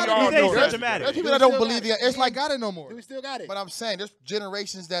shit AIDS. no more. We all He's know that. asymptomatic. There's people that don't believe he got. It's He like, ain't got it no more. Do we still got it? but I'm saying there's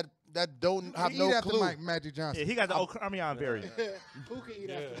generations that don't have Eat no after clue. Magic Yeah, Johnson. he got the Okramian variant. Who can eat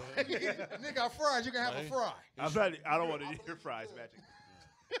after? Nigga got fries. You can have a fry. I don't want to eat your fries, Magic.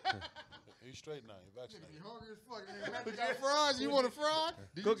 He's straight now. He's vaccinated. You hungry as fuck. Magic got fries. You want a fry?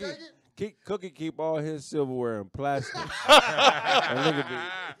 Do you Cookie, take it? Cookie keep all his silverware in plastic. And look at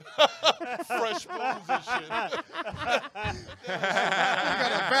Fresh spoons and shit. You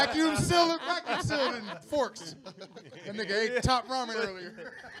got a vacuum sealed and forks. That nigga ate top ramen earlier.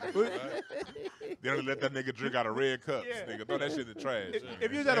 They don't let that nigga drink out of red cups. Nigga, throw that shit in the trash.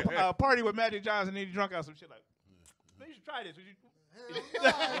 If you was at a party with Magic Johnson and you drunk out some shit like, man, you should try this. Would you?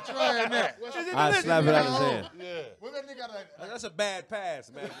 I ain't trying that. I slap it out his hand. Yeah. Well, that nigga got a That's a bad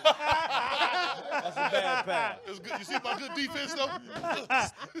pass, man. That's a bad pass. It's good. You see my good defense though?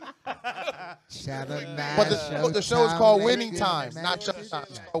 But the show is called Winning Time, not Showtime.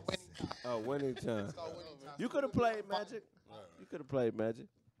 It's called Winning Time. Oh, winning time. You could have played Magic. You could have played Magic.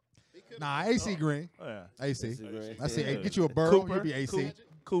 Nah, AC Green. Oh, yeah. AC. Green. I see. Get you a burrow. Cooper. You be AC.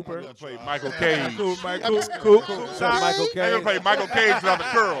 Cooper. Play Michael Cage. Cooper. Michael They Cage. gonna play Michael Cage without the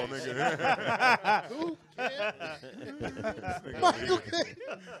curl, nigga. Michael Caine.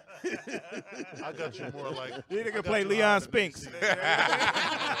 I got you more like He nigga play Leon Spinks.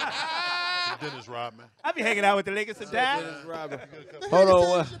 Dennis Rodman. I be hanging out with the Lakers sometimes. Dennis Rodman. Hold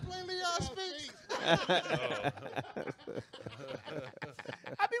on. You should play Leon Spinks.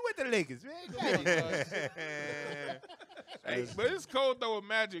 I be with the Lakers, man. Hey, Hey, but it's cold though with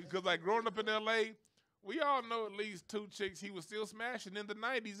Magic because like growing up in L.A., we all know at least 2 chicks he was still smashing in the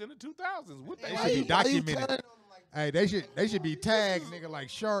 90s and the 2000s. What They should be documented. Hey, they should be tagged, nigga, like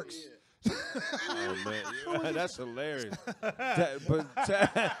sharks. Oh man, that's hilarious. They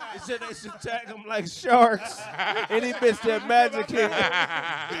should tag him like sharks. Any bitch that Magic hit.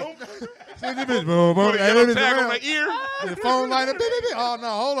 Send this bitch, boom, boom. Hey, this bitch Tag on around. the ear. The phone line, beep, beep, beep. Oh no,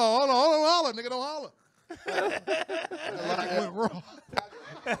 hold on, holler, nigga, don't holler. The line went wrong.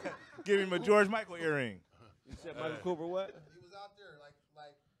 Give him a George Michael earring. You said Michael Cooper what? He was out there like,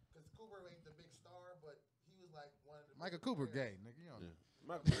 cause Cooper ain't the big star, but he was like one of the. Michael Cooper gay, nigga. You know.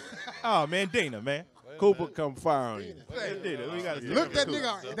 Oh man, Dina, man. Cooper come fire on you. Dina, we gotta Look, that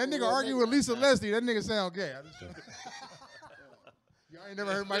nigga argue with Lisa Leslie. That nigga sound gay. Y'all ain't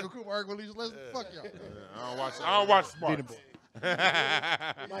never heard Michael Cooper argue with Lisa Leslie? Fuck y'all. I don't watch sports.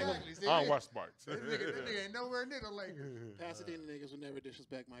 I don't watch sports. That nigga ain't nowhere near the Lakers. Pasadena niggas would never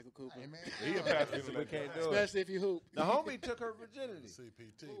disrespect Michael Cooper. Hey, man. He a Pasadena We nigga. can't do it. Especially if you hoop. The homie took her virginity.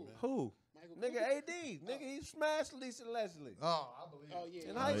 CPT, man. Who? Nigga AD. Nigga, he smashed Lisa Leslie. Oh, I believe Oh, yeah.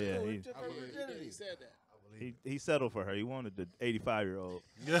 In high yeah, school, he he- took her He virginity. said that. He settled for her. He wanted the 85-year-old.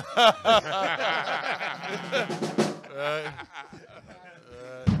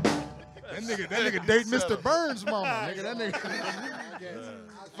 That nigga date Mr. Burns' mama, nigga. That nigga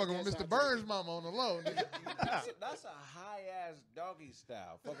fucking with Mr. Burns' mama on the low, nigga. That's a high-ass doggy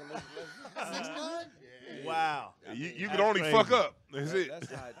style. Fucking Lisa Leslie. 6'9"? Wow. You can only fuck up. That's it.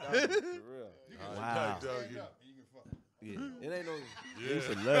 That's high doggy, for real. Wow. Yeah. It ain't no...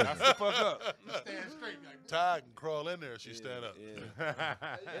 Lisa That's Leslie. the fuck up. Stand straight like Ty can crawl in there. She stand up. Yeah.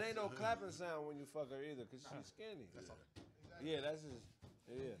 It ain't no clapping sound when you fuck her either, because she's skinny. Yeah, that's just...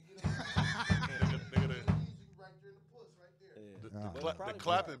 Yeah. The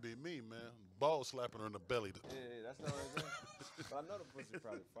clapping be me, man. Ball slapping her in the belly. Yeah, that's not what I'm saying. But I know the pussy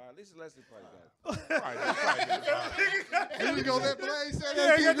probably fire. Lisa Leslie probably got it. You go that play, say Yeah,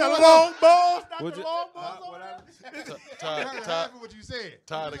 that. get the long balls, not Would the you- long balls over there. Todd, What you said.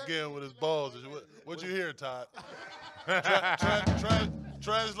 Todd again with his balls. What'd you hear, Todd?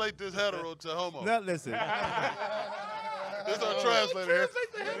 Translate this hetero to homo. Now, listen. This is our translator here.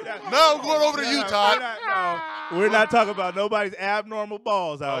 Now we're going over to you, Todd. We're not talking about nobody's abnormal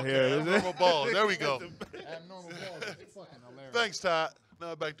balls out here. Is it? Abnormal balls. There we go. Abnormal balls. It's fucking hilarious. Thanks, Todd.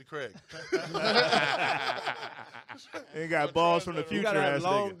 Now back to Kraig. Ain't got balls from the You future gotta have ass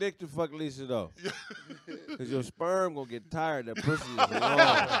long nigga. dick to fuck Lisa though, cause your sperm gonna get tired. That pussy is long.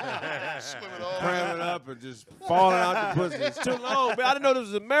 Swimming all Cramming up and just falling out the pussy. It's too long, man. I didn't know this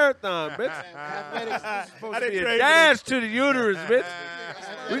was a marathon, bitch. Athletics. It's supposed I to be didn't a train dash to the uterus, bitch.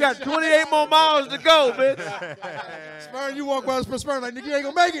 We got 28 more miles to go, bitch. Sperm, you walk by the sperm like, nigga, you ain't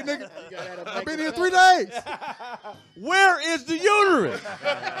gonna make it, nigga. I've been here 3 days. Where is the uterus?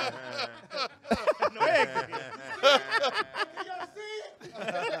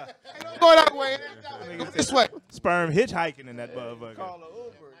 Go that way. This way. Sperm hitchhiking in that motherfucker. Call an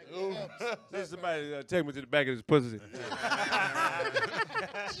Uber. Need somebody to take me to the back of his pussy.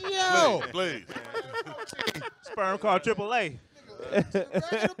 Yo. Please. Sperm called AAA.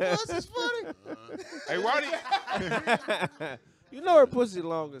 It's funny. Hey, why do you... You know her pussy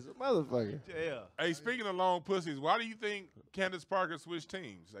long as a motherfucker. Yeah. Hey, speaking of long pussies, why do you think Candace Parker switched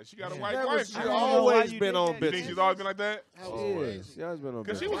teams? Like, she got a white Never- wife. she now. don't know why always you been did on that. You think bitches. she's always been like that? She always been on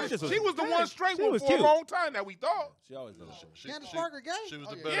Because she bitches. was the one straight she one was for cute. a long time that we thought. She always been on bitches. Candace Parker gay? She was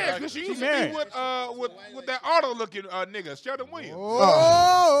the yeah. better Yeah, actress. because she She used to married. be with that auto-looking nigga, Sheldon Williams.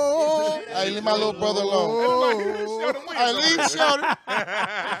 Oh. Hey, leave my little brother alone. Sheldon Hey, Williams. leave Sheldon.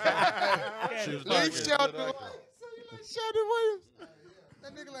 She was Leave good. Sheldon. Sheldon Williams.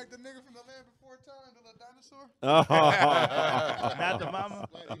 That nigga like the nigga from the Land Before Time, the little dinosaur. Not the mama.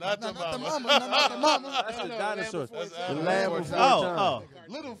 Not the Not the mama. mama. Not the mama. That's the dinosaur. The Adam lamb Before before Oh, time. oh,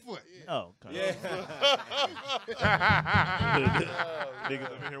 Littlefoot. oh. Yeah.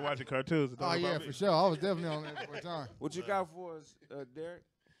 Niggas over here watching cartoons. and Oh, talking yeah, about for me. sure. I was definitely on Land Before Time. What you got for us, Derek?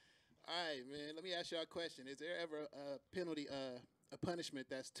 All right, man. Let me ask y'all a question. Is there ever a penalty, a punishment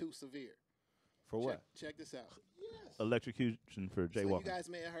that's too severe? For what? Check this out. Electrocution for So you jaywalking. guys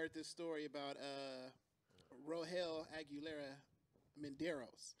may have heard this story about Rohel Aguilera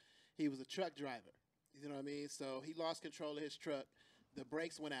Menderos. He was a truck driver. You know what I mean? So he lost control of his truck. The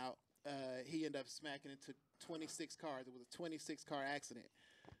brakes went out. He ended up smacking into 26 cars. It was a 26-car accident.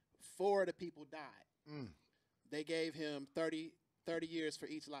 4 of the people died. They gave him 30 years for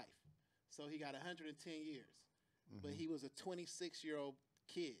each life. So he got 110 years. But he was a 26-year-old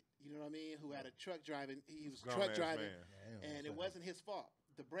kid, you know what I mean, who had a truck driving. He was truck Grown-ass driving, man. and it wasn't his fault.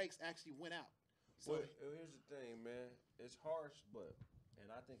 The brakes actually went out. So Well, here's the thing, man. It's harsh, and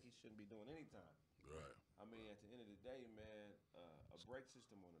I think he shouldn't be doing any time. Right. I mean, at the end of the day, man, a brake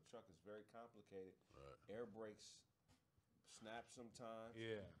system on a truck is very complicated. Right. Air brakes snap sometimes.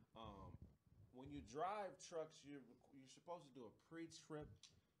 Yeah. When you drive trucks, you're supposed to do a pre-trip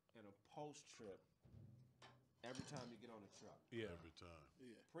and a post-trip every time you get on the truck. Yeah. Every time.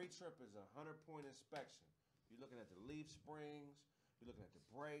 yeah. Pre-trip is a 100-point inspection. You're looking at the leaf springs. You're looking at the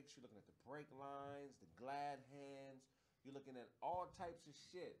brakes. You're looking at the brake lines, the glad hands. You're looking at all types of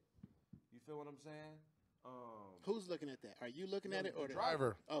shit. You feel what I'm saying? Who's looking at that? Are you looking at it or the the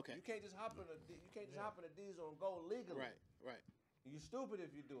driver? Okay. You can't just hop in a diesel and go legally. Right. You're stupid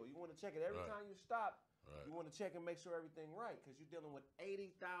if you do it. You want to check it every Right. time you stop. Right. You want to check and make sure everything right because you're dealing with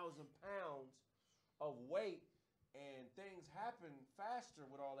 80,000 pounds of weight, and things happen faster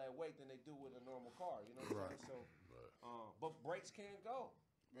with all that weight than they do with a normal car. You know what I'm saying? So, but brakes can't go.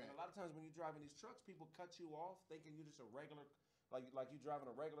 Right. And a lot of times when you're driving these trucks, people cut you off thinking you're just a regular, like you driving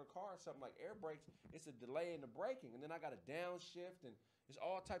a regular car or something like air brakes. It's a delay in the braking, and then I got to downshift, and it's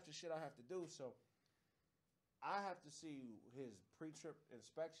all types of shit I have to do. So I have to see his pre-trip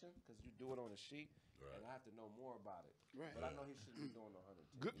inspection because you do it on a sheet, and I have to know more about it. Right. But I know he shouldn't be doing 100.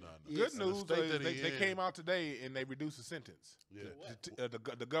 Good, No. good And the news. state that They he in- came out today and they reduced the sentence. Yeah.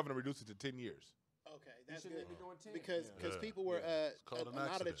 The governor reduced it to 10 years. Okay, He that's shouldn't good. be doing 10. Because Yeah. people were It's called a an lot of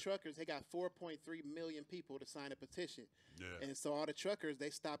the accident. truckers, they got 4.3 million people to sign a petition, Yeah. and so all the truckers they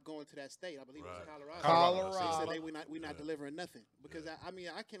stopped going to that state. I believe it Right. was Colorado. Colorado. They said Colorado. we're not delivering nothing because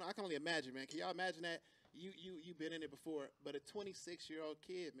I can only imagine, man. Can y'all imagine that? You've been in it before, but a 26-year-old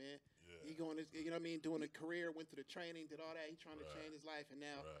kid, man, he going to, you know what I mean, doing a career, went through the training, did all that. He's trying to change his life, and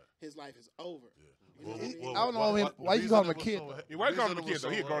now his life is over. You know what I mean? I don't know why you call him a kid. Why you call him a kid, though?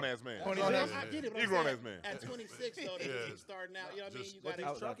 He a grown-ass man. I get it. But He a I'm grown-ass saying, man. At 26, though, they Yeah. keep starting out. You know what I mean? Just- You But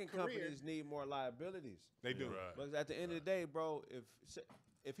got these trucking career. companies need more liabilities. They do. Right. But at the end of the day, bro,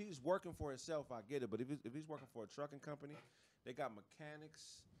 if he's working for himself, I get it. But if he's working for a trucking company, they got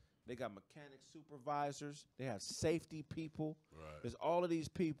mechanics, they got mechanic supervisors, they have safety people. Right. There's all of these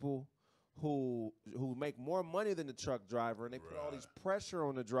people who make more money than the truck driver, and they put all this pressure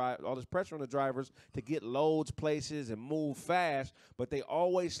on the drivers to get loads places and move fast, but they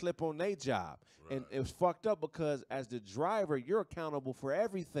always slip on their job. And it was fucked up because as the driver, you're accountable for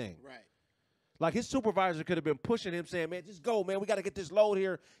everything. Right. Like his supervisor could have been pushing him, saying, "Man, just go, man. We got to get this load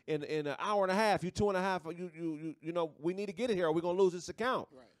here in an hour and a half. You 2.5. You know, we need to get it here, or we're gonna lose this account."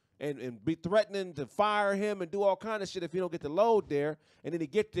 Right. And be threatening to fire him and do all kind of shit if you don't get the load there, and then he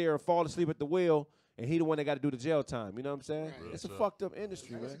get there and fall asleep at the wheel, and he the one that got to do the jail time. You know what I'm saying? Right. It's a Yes, fucked up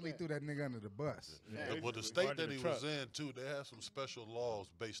industry, man. Basically threw that nigga under the bus. Well, the state that he was in too, they have some special laws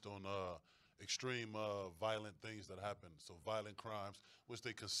based on extreme violent things that happen. So violent crimes, which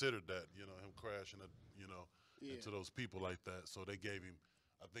they considered that, you know, him crashing, into those people like that. So they gave him,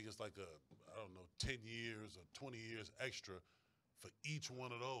 I think it's like 10 years or 20 years extra for each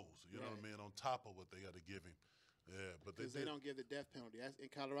one of those. You know what I mean? On top of what they got to give him. Yeah, but Because they don't give the death penalty. In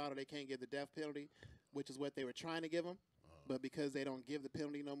Colorado, they can't give the death penalty, which is what they were trying to give him. But because they don't give the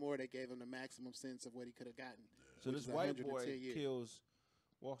penalty no more, they gave him the maximum sentence of what he could have gotten. So which this is white 110 boy years.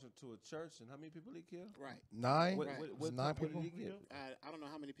 walks into a church, and how many people he killed? Right. 9? What, Right. what, It what, was 9 what people? did he kill? I don't know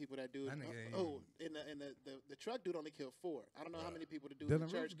how many people that dude. That nigga ain't The truck dude only killed 4. I don't know how many people the dude Dylan in the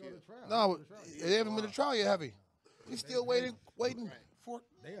church Roots go to killed. trial. No, Go to trial. they haven't been to trial yet, have he? He's still waiting Right. for.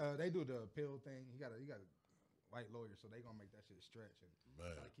 They do the appeal thing. He got a white lawyer, so they gonna make that shit stretch and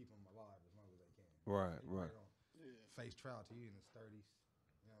try to keep him alive as long as they can. Right, He right. probably don't face trial to you in his 30s.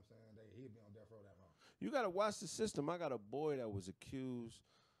 You know what I'm saying? He'd be on death row that long. You got to watch the system. I got a boy that was accused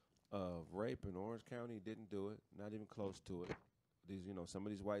of rape in Orange County. He didn't do it, not even close to it. Some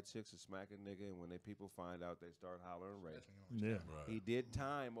of these white chicks are smacking nigga, and when people find out, they start hollering rape. Yeah. Right. He did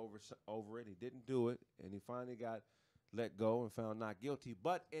time over it. He didn't do it, and he finally got let go and found not guilty.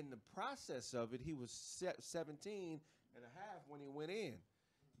 But in the process of it, he was 17 and a half when he went in.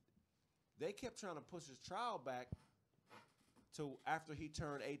 They kept trying to push his trial back to after he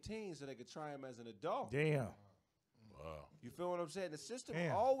turned 18 so they could try him as an adult. Damn. Wow. You feel what I'm saying? The system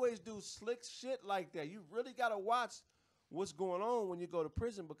Damn. always do slick shit like that. You really got to watch what's going on when you go to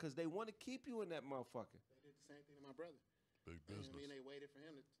prison because they want to keep you in that motherfucker. They did the same thing to my brother. Big You know business. what I mean? They waited for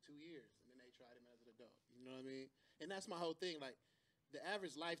him 2 years, and then they tried him as an adult. You know what I mean? And that's my whole thing. Like, the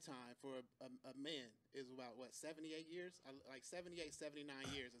average lifetime for a man is about, 78 years? Like 78, 79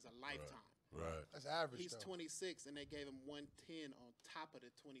 years is a lifetime. Right. That's average. He's 26, and they gave him 110 on top of the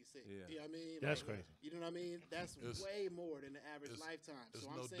 26. Yeah. You know what I mean? That's crazy. You know what I mean? That's It's- way more than the average lifetime. It's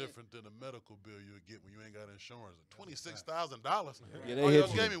So no I'm saying, different than a medical bill you would get when you ain't got insurance. $26,000. Yeah, they All hit y'all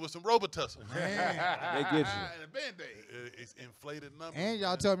you. gave me was some Robitussin. They get you. And a Band-Aid. It's inflated numbers. And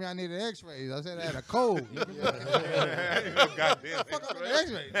y'all told me I needed X-rays. I said I had a cold. Goddamn.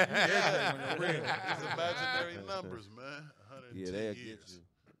 X-rays. These imaginary numbers, man. 110 Yeah, they'll years. get you.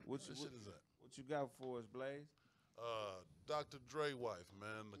 What What shit is that? you got for us, Blaze? Dr. Dre wife,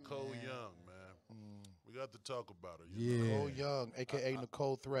 man. Nicole Young, man. We got to talk about her. You Yeah. know? Nicole Young, a.k.a.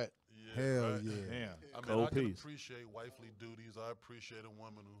 Nicole Threat. Yeah, Hell right? yeah. Damn. I mean, Cold I can piece. appreciate wifely duties. I appreciate a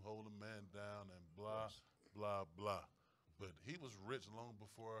woman who hold a man down and blah, blah, blah. But he was rich long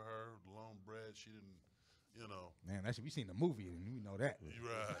before her, long bread. She didn't, you know. Man, we seen the movie and we know that.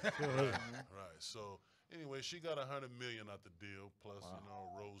 Right. Right. So anyway, she got $100 million out the deal, plus you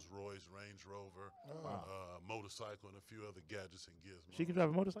know Rolls Royce, Range Rover, motorcycle, and a few other gadgets and gizmos. She can drive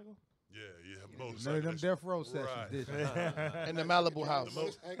a motorcycle? Yeah, None motorcycle. of them death row sessions, Right. did you? In the Malibu house.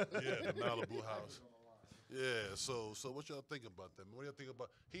 Yeah, the Malibu house. Yeah. So what y'all think about that? What do y'all think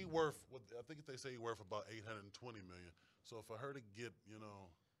about? He worth? I think they say he worth about $820 million. So for her to get, you know,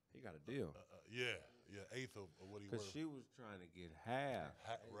 He got a deal. eighth of what he Because worth. she was trying to get half.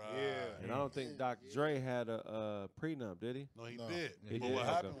 Right. Yeah. And I don't think Dr. Dre had a prenup, did he? No, he did. He But did? what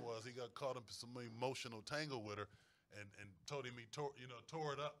Okay. happened was he got caught in some emotional tangle with her, and told him he tore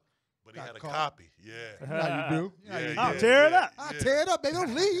it up. But he Got had a caught. copy. Yeah. How you do? Yeah, yeah, I'll tear it up. I tear it up. They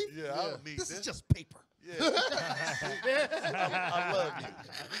don't leave. Yeah, I don't need This this. is just paper. Yeah. I love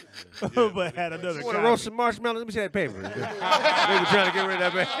you. But had another You want to copy. roast some marshmallows? Let me see that paper. They were trying to get rid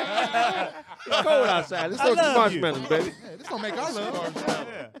of that paper. It's cold outside. Let's roast some love you. marshmallows, baby. Yeah, this gonna make our love.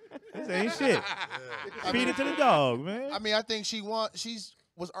 Yeah. This ain't shit. Feed it to the dog, man. I mean, I think she was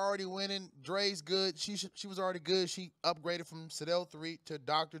already winning. Dre's good. She was already good. She upgraded from Sedell 3 to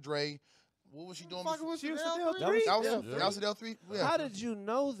Dr. Dre. What was she doing? before? She was That That was Sedell 3? Yeah. How did you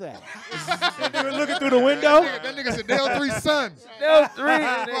know that? You were looking through the window. That nigga said Dale 3 sons. There was three.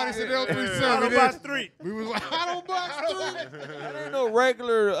 Everybody said Dale 3 sons. Autobots 3. We was like, Autobots 3. That ain't no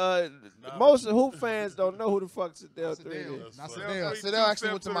regular. Most of Hoop fans don't know who the fuck Sedell 3 is. Not funny. Sedell. Sedell actually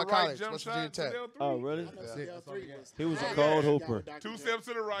went to my college, West Virginia Tech. Oh, really? it. He was a cold hooper. 2 steps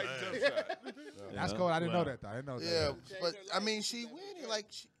to the right, jump shot. That's cool. I didn't know that though. I didn't know that. Yeah, but I mean, she winning. Like,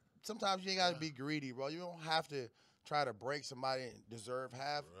 sometimes you ain't got to be greedy, bro. You don't have to try to break somebody and deserve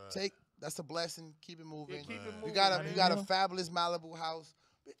half. Right. That's a blessing. Keep it moving. keep it You got moving, a fabulous Malibu house.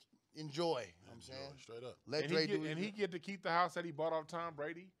 Bitch, enjoy. You know what I'm saying. Straight up. Let And Dre he do get, his and he get to keep the house that he bought off Tom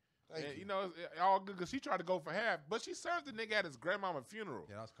Brady. Thank And, you. you know, it's all good because she tried to go for half, but she served the nigga at his grandmama's funeral.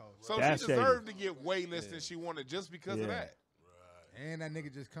 Yeah, that's cold. So That's she shady. deserved to get way less than she wanted just because of Yeah. that. And that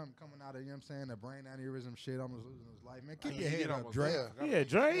nigga just coming out of, you know what I'm saying, the brain aneurysm shit, almost losing his life. Man, keep He your head did up, almost Dre. die. Yeah,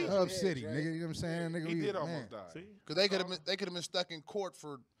 Dre. Hub City, nigga, you know what I'm saying? Nigga, He we- did man. almost die. See? Because they could have been stuck in court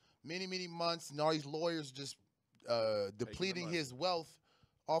for many, many months, and all these lawyers just depleting money. his wealth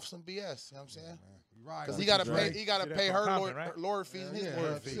off some BS. You know what I'm saying? You right. Because with he got to you, pay. Dre. He got to See that pay from her Compton, lawyer, right? lawyer fees and his Yeah,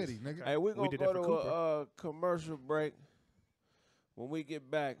 lawyer Hub fees. City, nigga. Hey, we're We going to did that go for to a commercial break. When we get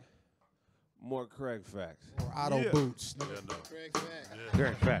back, more Kraig Facts. Or auto Yeah. boots. Yeah, no. Kraig Fac.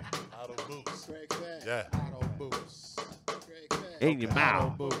 Kraig Fac. Auto boots. Kraig Fac. Yeah. Auto boots. Kraig Fac. In your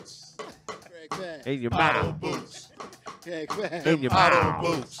mouth. Boots. Kraig Fac. In your Auto mouth. boots. Kraig Fac. In your Auto mouth.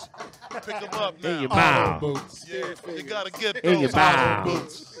 boots. Pick them up now. In your Auto mouth. boots. Yeah, you gotta get In your those mouth. auto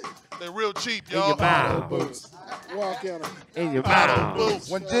boots. They're real cheap, In your y'all. mouth. Boots. Walk in them. In your Auto mouth. boots.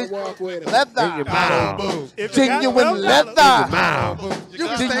 When Walk with them. leather, In your mouth. Boots. If it got genuine $12, leather, In your mouth. You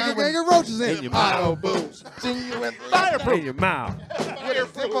can stay banging roaches in In your mouth. boots, genuine In leather, your mouth. with a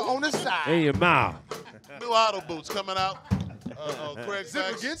zipper on the side. In your mouth. New auto boots coming out. Kraig Zipper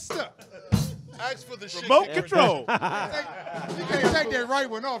Facts. get stuck. Ask for the shit. Remote kicker. control. You can't take that right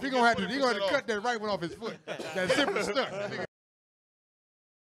one off. He gonna have to cut that right one off his foot. That zipper stuck.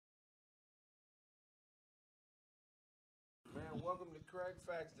 Man, welcome to Kraig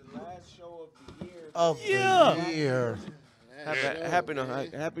Facts, the last show of the year. Of Yeah. the year. Happy New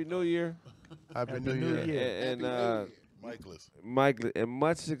Year. Happy New New Year. Year. And Michaelis. Mike, and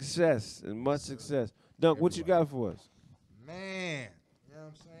much success. Dunk, what you got for us? Man, you know what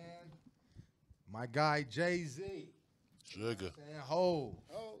I'm saying? My guy Jay-Z. Sugar. Saying Hove.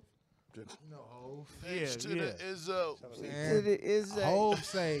 Oh, You know Hove. Thanks to yeah. the Izzo. And Hove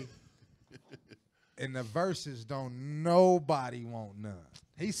say in the verses don't nobody want none.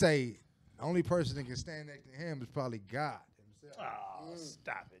 He say the only person that can stand next to him is probably God himself. Oh,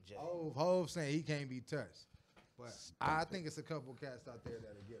 stop it, Jay. Hove saying he can't be touched. But I think it's a couple cats out there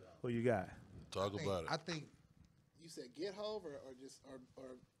that'll get out.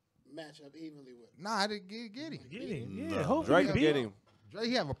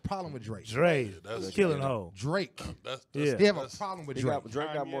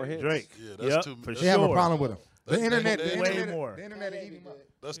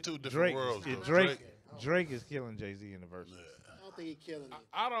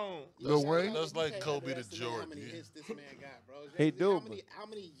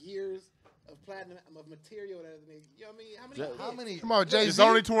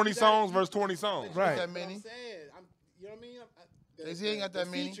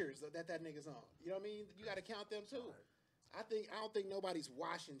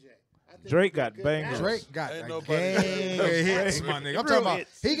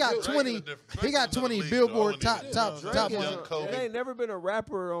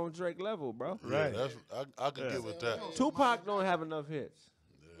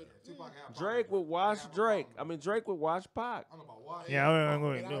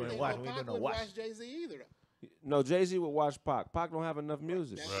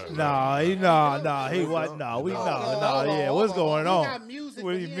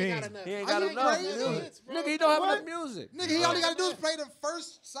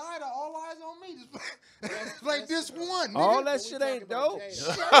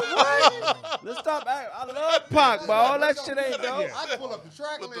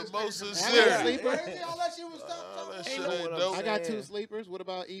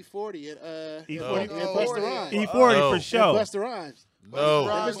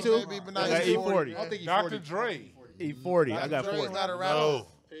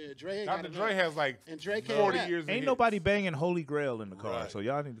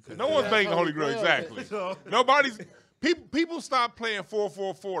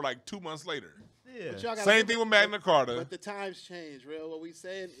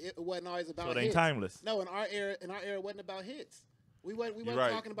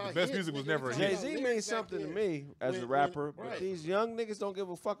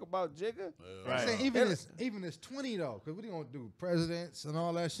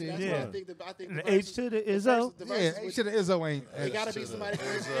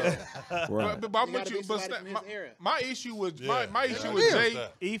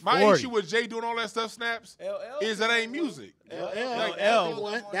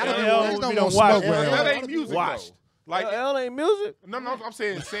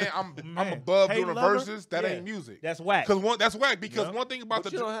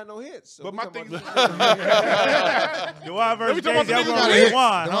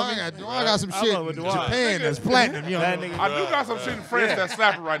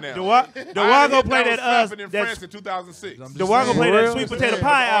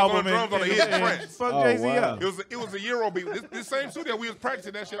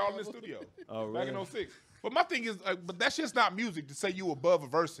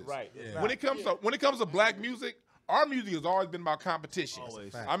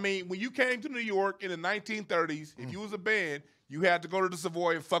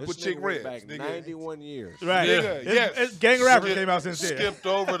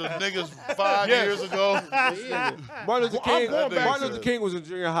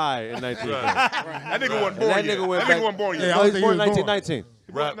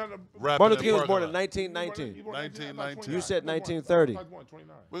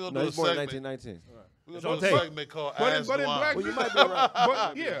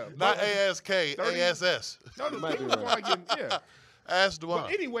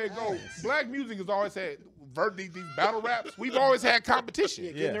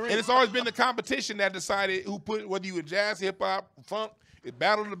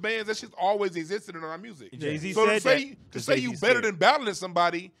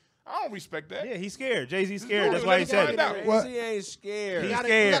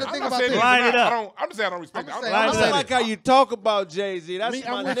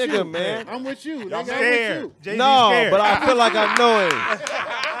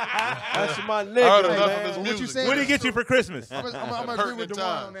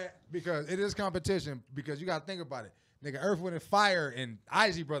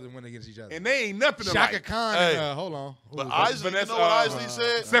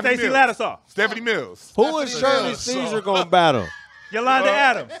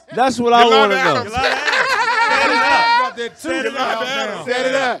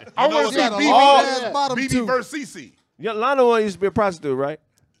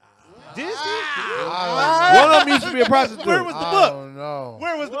 used to be a prostitute. Where was the I book? don't know.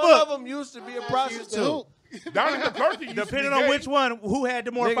 Where was the One of book? them used to be a Used to prostitute. hoop. Donnie McClurkin used Depending to be on gay. which one, who had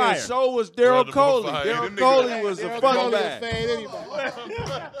the more Nigga, fire. so was Daryl Brother Coley. Fire. Daryl Them Coley niggas- was a Daryl fuck Coley bag. fade anybody.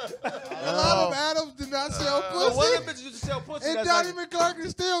 A lot of Adams did not sell But one of pussy. them bitches used to sell pussy. And That's Donnie like, McClurkin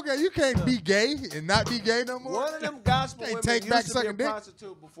is still gay. You can't be gay and not be gay no more. one of them gospel Can't women take used back to be a sucking dick.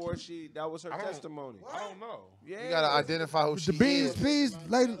 prostitute before that was her I don't- testimony. I don't know. Yeah. You gotta identify who she The beans, is. peas,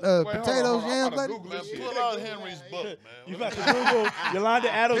 lady, Wait, hold on, potatoes, hold on. I'm yams, about to lady. Google Man, this shit. pull out Henry's book, man. You got to Google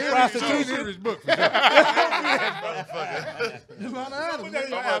Yolanda Adams prostitution. book. Yolanda Adams. I'm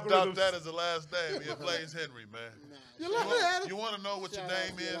gonna adopt that as the last name. He plays Henry, man. Yolanda Adams. You want to know what your Shout out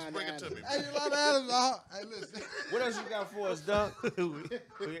name to is? Yolanda Bring it to me. Hey, Yolanda Adams. Hey, listen. What else you got for us, Dunk?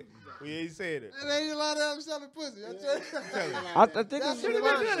 We ain't said it. It ain't Yolanda Adams selling pussy. I tell you. I think That's it's what it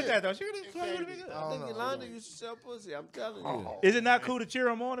Yolanda. is. Good at that, though. She really pretty good. I think Yolanda used to sell pussy. I'm telling you. Is it not cool to cheer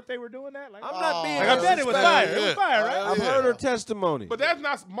them on if they were doing that? Like, I'm not being like I bet it was fire. It was Yeah. fire, right? I've heard her testimony. But that's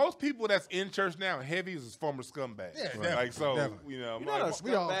not most people that's in church now. Heavy is former scumbags. Yeah, Like definitely, so, definitely. you know. You're not a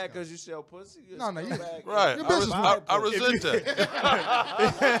we all scumbag because you sell pussy. You're a No, no, you- scumbag. Right. Your I, business I resent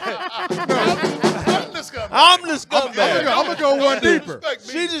that. I'm the scumbag. I'm the scumbag. I'm gonna go one deeper. Respect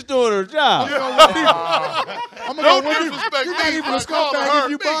me. She just doing her job. I'm gonna Don't go one deeper. disrespect You're me. not even a I call scumbag her if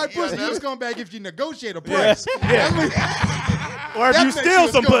you me, buy you pussy. You're a understand? scumbag if you negotiate a price. Or if That you makes steal you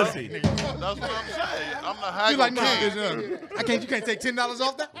a some scumbag. pussy. That's what I'm saying. I'm the high You like, no, king. you can't take $10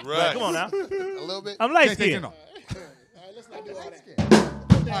 off that. Right. Come on now. A little bit. I'm light Can't take skinned. $10 off. All right, let's not do all that.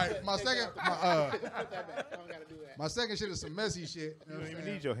 All right, my second, Put that back. I don't gotta do that. my second shit is some messy shit. You don't even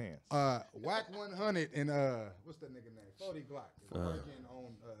need your hands. Whack 100 and what's that nigga name? 40 Glock. Working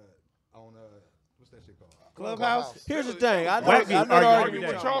on what's that shit called? Clubhouse. Here's the thing. I know, Whack I know the arguing argument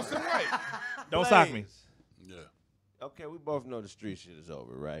with with Charleston White. Don't sock me. Yeah. Okay, we both know the street shit is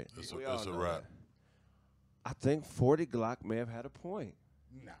over, right? It's We a, all it's a know wrap. that. I think 40 Glock may have had a point.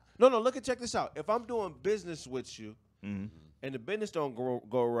 Nah. No, look and check this out. If I'm doing business with you and the business don't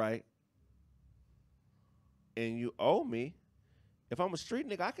go right and you owe me, if I'm a street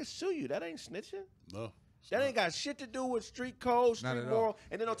nigga, I can sue you. That ain't snitching. No. That ain't got shit to do with street code, Not street at all. moral.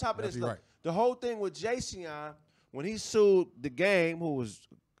 And then on top of this, Definitely look, right. the whole thing with Jason, when he sued the game, who was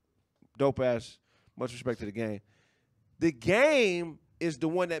dope ass, much respect to the game is the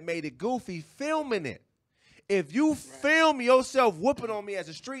one that made it goofy filming it. If you film yourself whooping on me as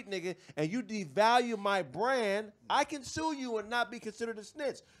a street nigga and you devalue my brand, I can sue you and not be considered a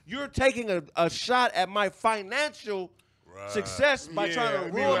snitch. You're taking a shot at my financial success by trying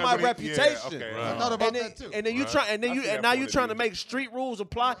to ruin my reputation. I thought about that too. And then you try, and then you, and now you're trying to make street rules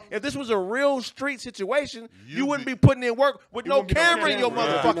apply. If this was a real street situation, you wouldn't be putting in work with no camera in your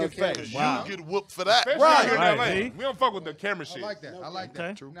motherfucking face. You get whooped for that. Especially Right. here in Right, LA. see? We don't fuck with the camera I shit. like that. I like that.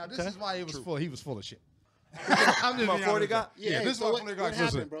 Okay. True. Now this is why he was full of shit. I'm just About being 40 honest. Glock? Yeah, Hey, this is so why what 40 Glock. happened,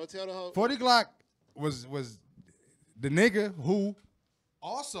 Listen, bro? Tell the whole. 40 Glock was the nigga who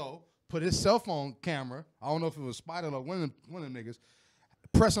also put his cell phone camera. I don't know if it was Spider or one of them niggas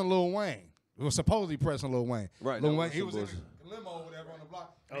pressing Lil Wayne. It was supposedly pressing Lil Wayne. Right, Lil that Wayne. was He was in some a limo or whatever on the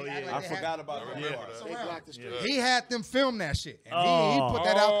block. Oh, They act yeah. like I they had- forgot about that. They around. blocked the street. He had them film that shit. And he put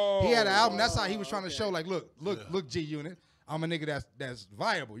that out. He had an album. That's how he was trying to show, like, look, G Unit. I'm a nigga that's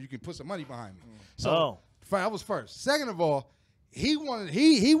viable. You can put some money behind me. So that was first. Second of all, he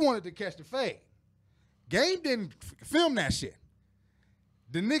wanted to catch the fade. Game didn't film that shit.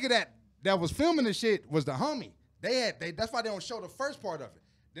 The nigga that was filming the shit was the homie. That's why they don't show the first part of it.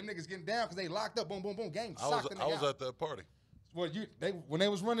 Them niggas getting down because they locked up. Boom, boom, boom. Game socked the nigga I was out. at that party. Well, when they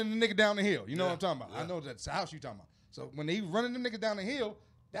was running the nigga down the hill, you know what I'm talking about. I know that's the house you talking about. So when they running them niggas down the hill,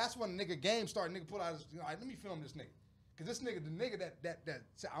 that's when the nigga Game started. Nigga put out his, all right, let me film this nigga, cause this nigga, the nigga that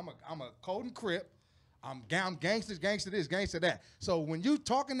said, I'm a code and crip, I'm gangster this, gangster that. So when you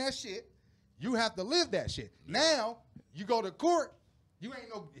talking that shit, you have to live that shit. Now you go to court, you ain't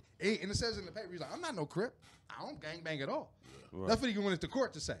no, and it says in the paper, he's like, I'm not no crip, I don't gangbang at all. Right. That's what he went into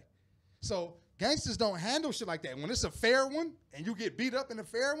court to say. So gangsters don't handle shit like that. When it's a fair one and you get beat up in a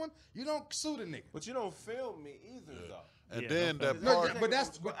fair one, you don't sue the nigga. But you don't film me either, though. And then that No, party. but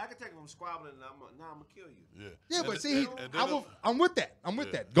that's I can take him from squabbling and now I'm gonna kill you. Yeah. Yeah, but And see, then- and then I'm with that. I'm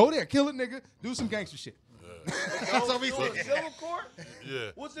with that. Go there, kill a nigga, do some gangster shit. That's what we Doing said. civil court?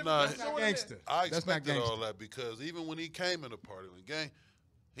 Yeah. What's it? Nah, what's That's not doing it? gangster. I That's not expected gangster. all that because even when he came in the party with gang,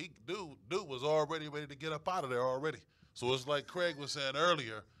 dude was already ready to get up out of there already. So it's like Kraig was saying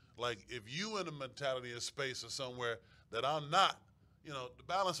earlier, like if you in a mentality of space or somewhere that I'm not, the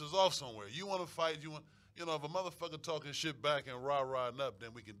balance is off somewhere. You want to fight, if a motherfucker talking shit back and riding up, then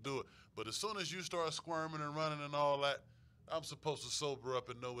we can do it. But as soon as you start squirming and running and all that, I'm supposed to sober up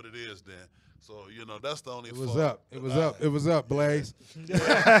and know what it is then. So, you know, that's the only It was fault. up. It was up. It was up, Blaze.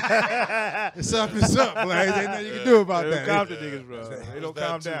 It's up. It's up, Blaze. Ain't nothing you can do about They that. don't calm the niggas, bro. They don't that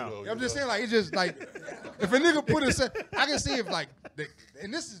calm too, down. though, I'm you just know. saying, like, it's just like, if a nigga put it, I can see if, like,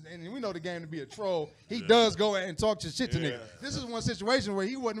 and we know the game to be a troll. He does go and talk shit to niggas. This is one situation where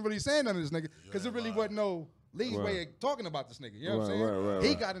he wasn't really saying nothing to this nigga because there really wasn't no leeway of talking about this nigga. You know what I'm saying?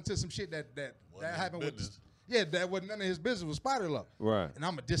 He got into some shit that happened with this. Yeah, that wasn't none of his business with Spider Love. Right. And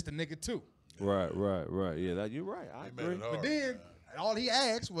I'm a diss the nigga too. Right. Yeah, you're right. I agree. But then all he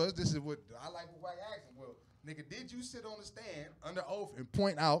asked was, this is what I like what Wack asked him. Well, nigga, did you sit on the stand under oath and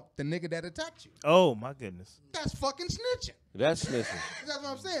point out the nigga that attacked you? Oh my goodness. That's fucking snitching. That's snitching. That's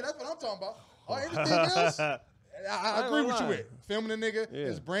what I'm saying. That's what I'm talking about. All everything else, I agree with you with. Filming the nigga,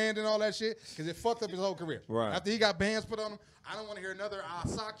 his brand and all that shit, because it fucked up his whole career. Right. After he got bands put on him, I don't want to hear another I'll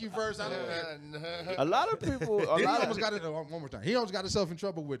sock you verse. I don't hear. A lot of people. He almost got it. One more time. He almost got himself in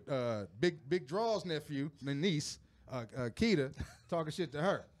trouble with Big Draw's nephew, the niece, Keita, talking shit to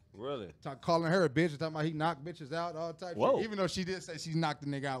her. Really? Calling her a bitch, talking about he knocked bitches out, all types of shit. Even though she did say she knocked the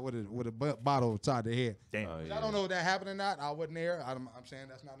nigga out with a bottle upside the head. Damn. I don't know if that happened or not. I wasn't there. I'm saying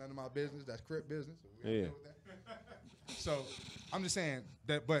that's not none of my business. That's Crip business. So we don't deal with that. So I'm just saying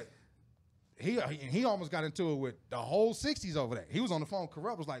that, but he almost got into it with the whole 60s over that. He was on the phone.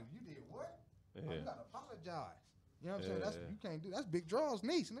 Corrupt was like, "You did what? Oh, you gotta apologize." You know what I'm saying? That's you can't do. That's Big Draw's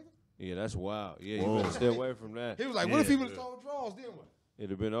niece, nigga. Yeah, that's wild. Yeah, you better stay away from that. He was like, "What if he would have told Draws? Then what?" It'd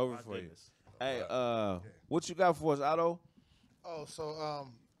have been over for you. Hey, what you got for us, Otto? Oh, so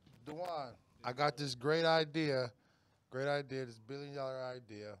Dewan, I got this great idea, this $1 billion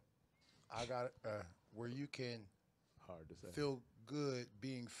idea. I got where you can feel good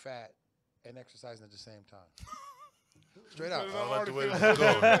being fat and exercising at the same time. Straight up. I don't like the way this is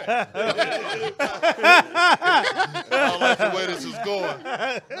going. I don't like the way this is going.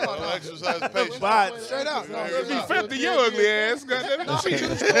 I don't exercise patience. Straight up. Be fat to your ugly ass. Goddamn it. Shit.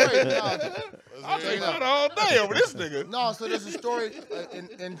 I'll take out all day over this nigga. No, so there's a story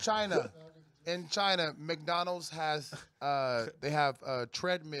in China. In China, McDonald's has they have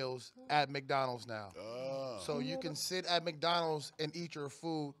treadmills at McDonald's now. So you can sit at McDonald's and eat your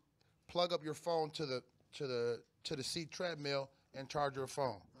food, plug up your phone to the seat treadmill and charge your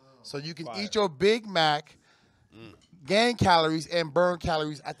phone. So you can eat your Big Mac, gain calories and burn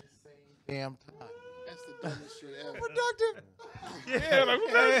calories at the same damn time. That's the dumbest shit ever. Productive. Yeah, like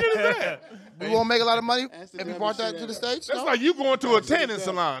what kind of shit is that? We won't make a lot of money That's the if we dumbest brought that shit to the ever. States. That's No? like you going to a tanning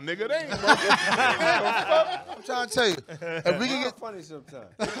salon, nigga. They ain't I'm trying to tell you. If we can get Funny sometimes.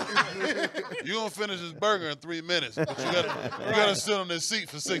 You're going to finish this burger in 3 minutes, but you gotta sit on this seat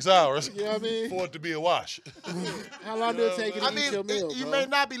for 6 hours You know what I mean? for it to be a wash. How long do it take you to I eat mean, your meal, you bro? may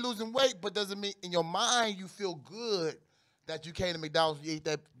not be losing weight, but doesn't mean in your mind you feel good that you came to McDonald's and you ate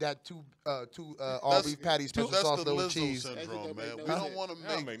that two all beef patties, special That's sauce, the little Lizzo cheese. syndrome, man. We That don't want to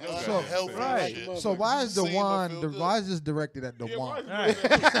don't make make no unhealthy sense. shit. So why is Seem to Dewan? feel good. Why is this directed at Dewan?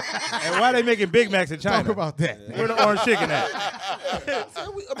 And why they making Big Macs in China? Talk about that. Where the orange chicken at?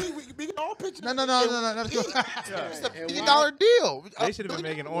 We can all pitch No. Let's go. It's a $50 deal. They should have been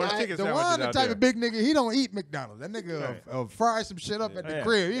making orange chicken Dewan, sandwiches the out type there. of big nigga, he don't eat McDonald's. That nigga fry some shit up at the Yeah.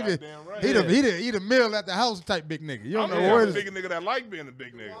 crib. Goddamn right. He'd eat a meal at the house type big nigga. You don't I'm know a where this. big nigga that like being a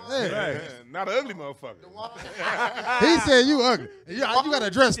big nigga. Yeah. Not an ugly motherfucker. He said you ugly. You gotta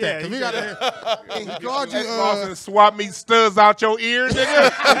address that. Yeah, Cause we he gotta. He called you. Boston swap me studs out your ear,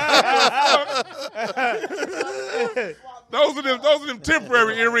 nigga. Those are them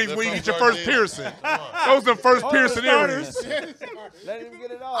temporary earrings when you get your first piercing. Those are them first piercing earrings. Let him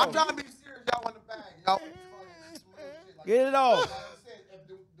get it I'm off. trying to be serious. Y'all want the bag. Y'all. Get it off. Like I said, if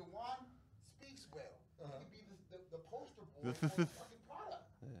Dewan speaks well, he be the poster boy for the fucking product.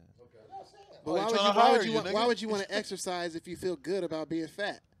 But he tryna hire you, nigga. why would you want to exercise if you feel good about being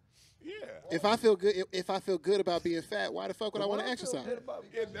fat? Yeah. If I feel good about being fat, why the fuck would I want to exercise?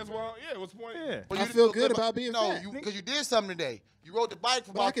 Yeah, that's why. Yeah, what's the point? Yeah. I feel good about being fat. because you did something today. You rode the bike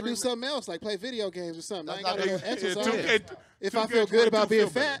for But I about could 3 do minutes. something else, like play video games or something. I ain't That's gotta go not- exercise. 2K If I feel good about being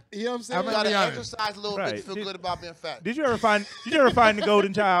 22 feel fat, you know what I'm saying? I'm You gonna gotta be honest. exercise a little bit to Right. feel good about being fat. Did you ever find the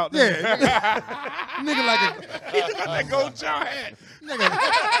golden child? Yeah, nigga like a That gold child hat.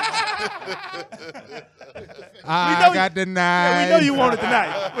 I got the knife. We know you wanted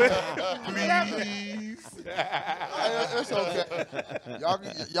tonight. Please. It's okay.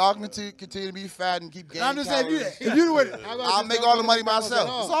 Y'all continue to be fat and keep gaining I'm just saying, calories. if you would, How about I'll just make don't all go the to money McDonald's at myself.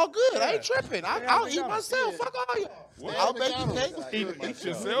 all? It's all good. I ain't tripping. I'll eat myself. Fuck all y'all. I'll bake the cake. Eat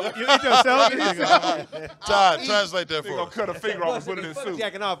yourself. You eat yourself? Todd, translate that They for gonna us. cut a finger off and put it in soup.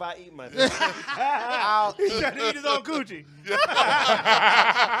 Jacking off, I eat myself. I'll He's eat. trying to eat his own coochie.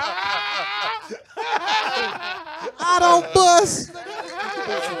 I don't bust.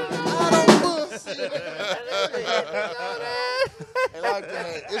 I don't bust. And like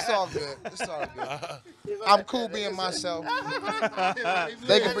that, it's all good. It's all good. I'm cool being myself.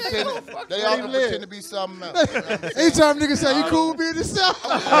 They can pretend. They all can pretend to be something else. Anytime niggas say you cool being yourself.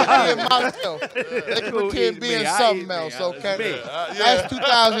 I'm being myself. They can pretend being something else. Okay. That's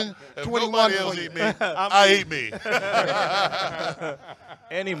 2021. Nobody else eat me. I eat me.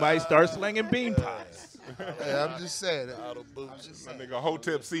 And he might start slinging bean pies. Yeah, I'm just saying. That nigga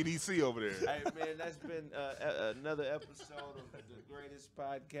Hotep CDC over there. Hey, man, that's been another episode of the greatest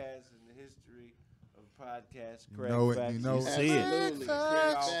podcast in the history of podcasts. Kraig know it, Facts. you know it. See it. Absolutely.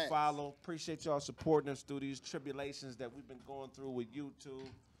 Y'all follow. Appreciate y'all supporting us through these tribulations that we've been going through with YouTube.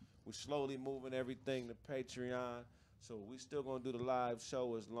 We're slowly moving everything to Patreon. So we still gonna do the live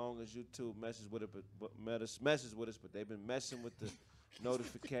show as long as YouTube messes with it, but they've been messing with the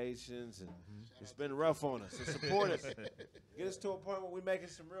notifications, and it's been rough on us. So support us. Get us to a point where we're making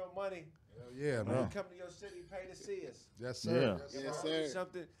some real money. Yeah, When man. you come to your city, pay to see us. Yes, sir. Yes, sir.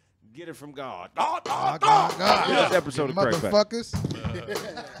 Something, get it from God. God. This episode of Kraig Facts.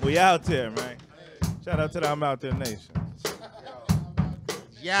 Motherfuckers. We out there, man. Shout out to the I'm Out There Nation.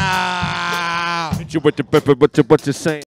 Yeah. What you saying?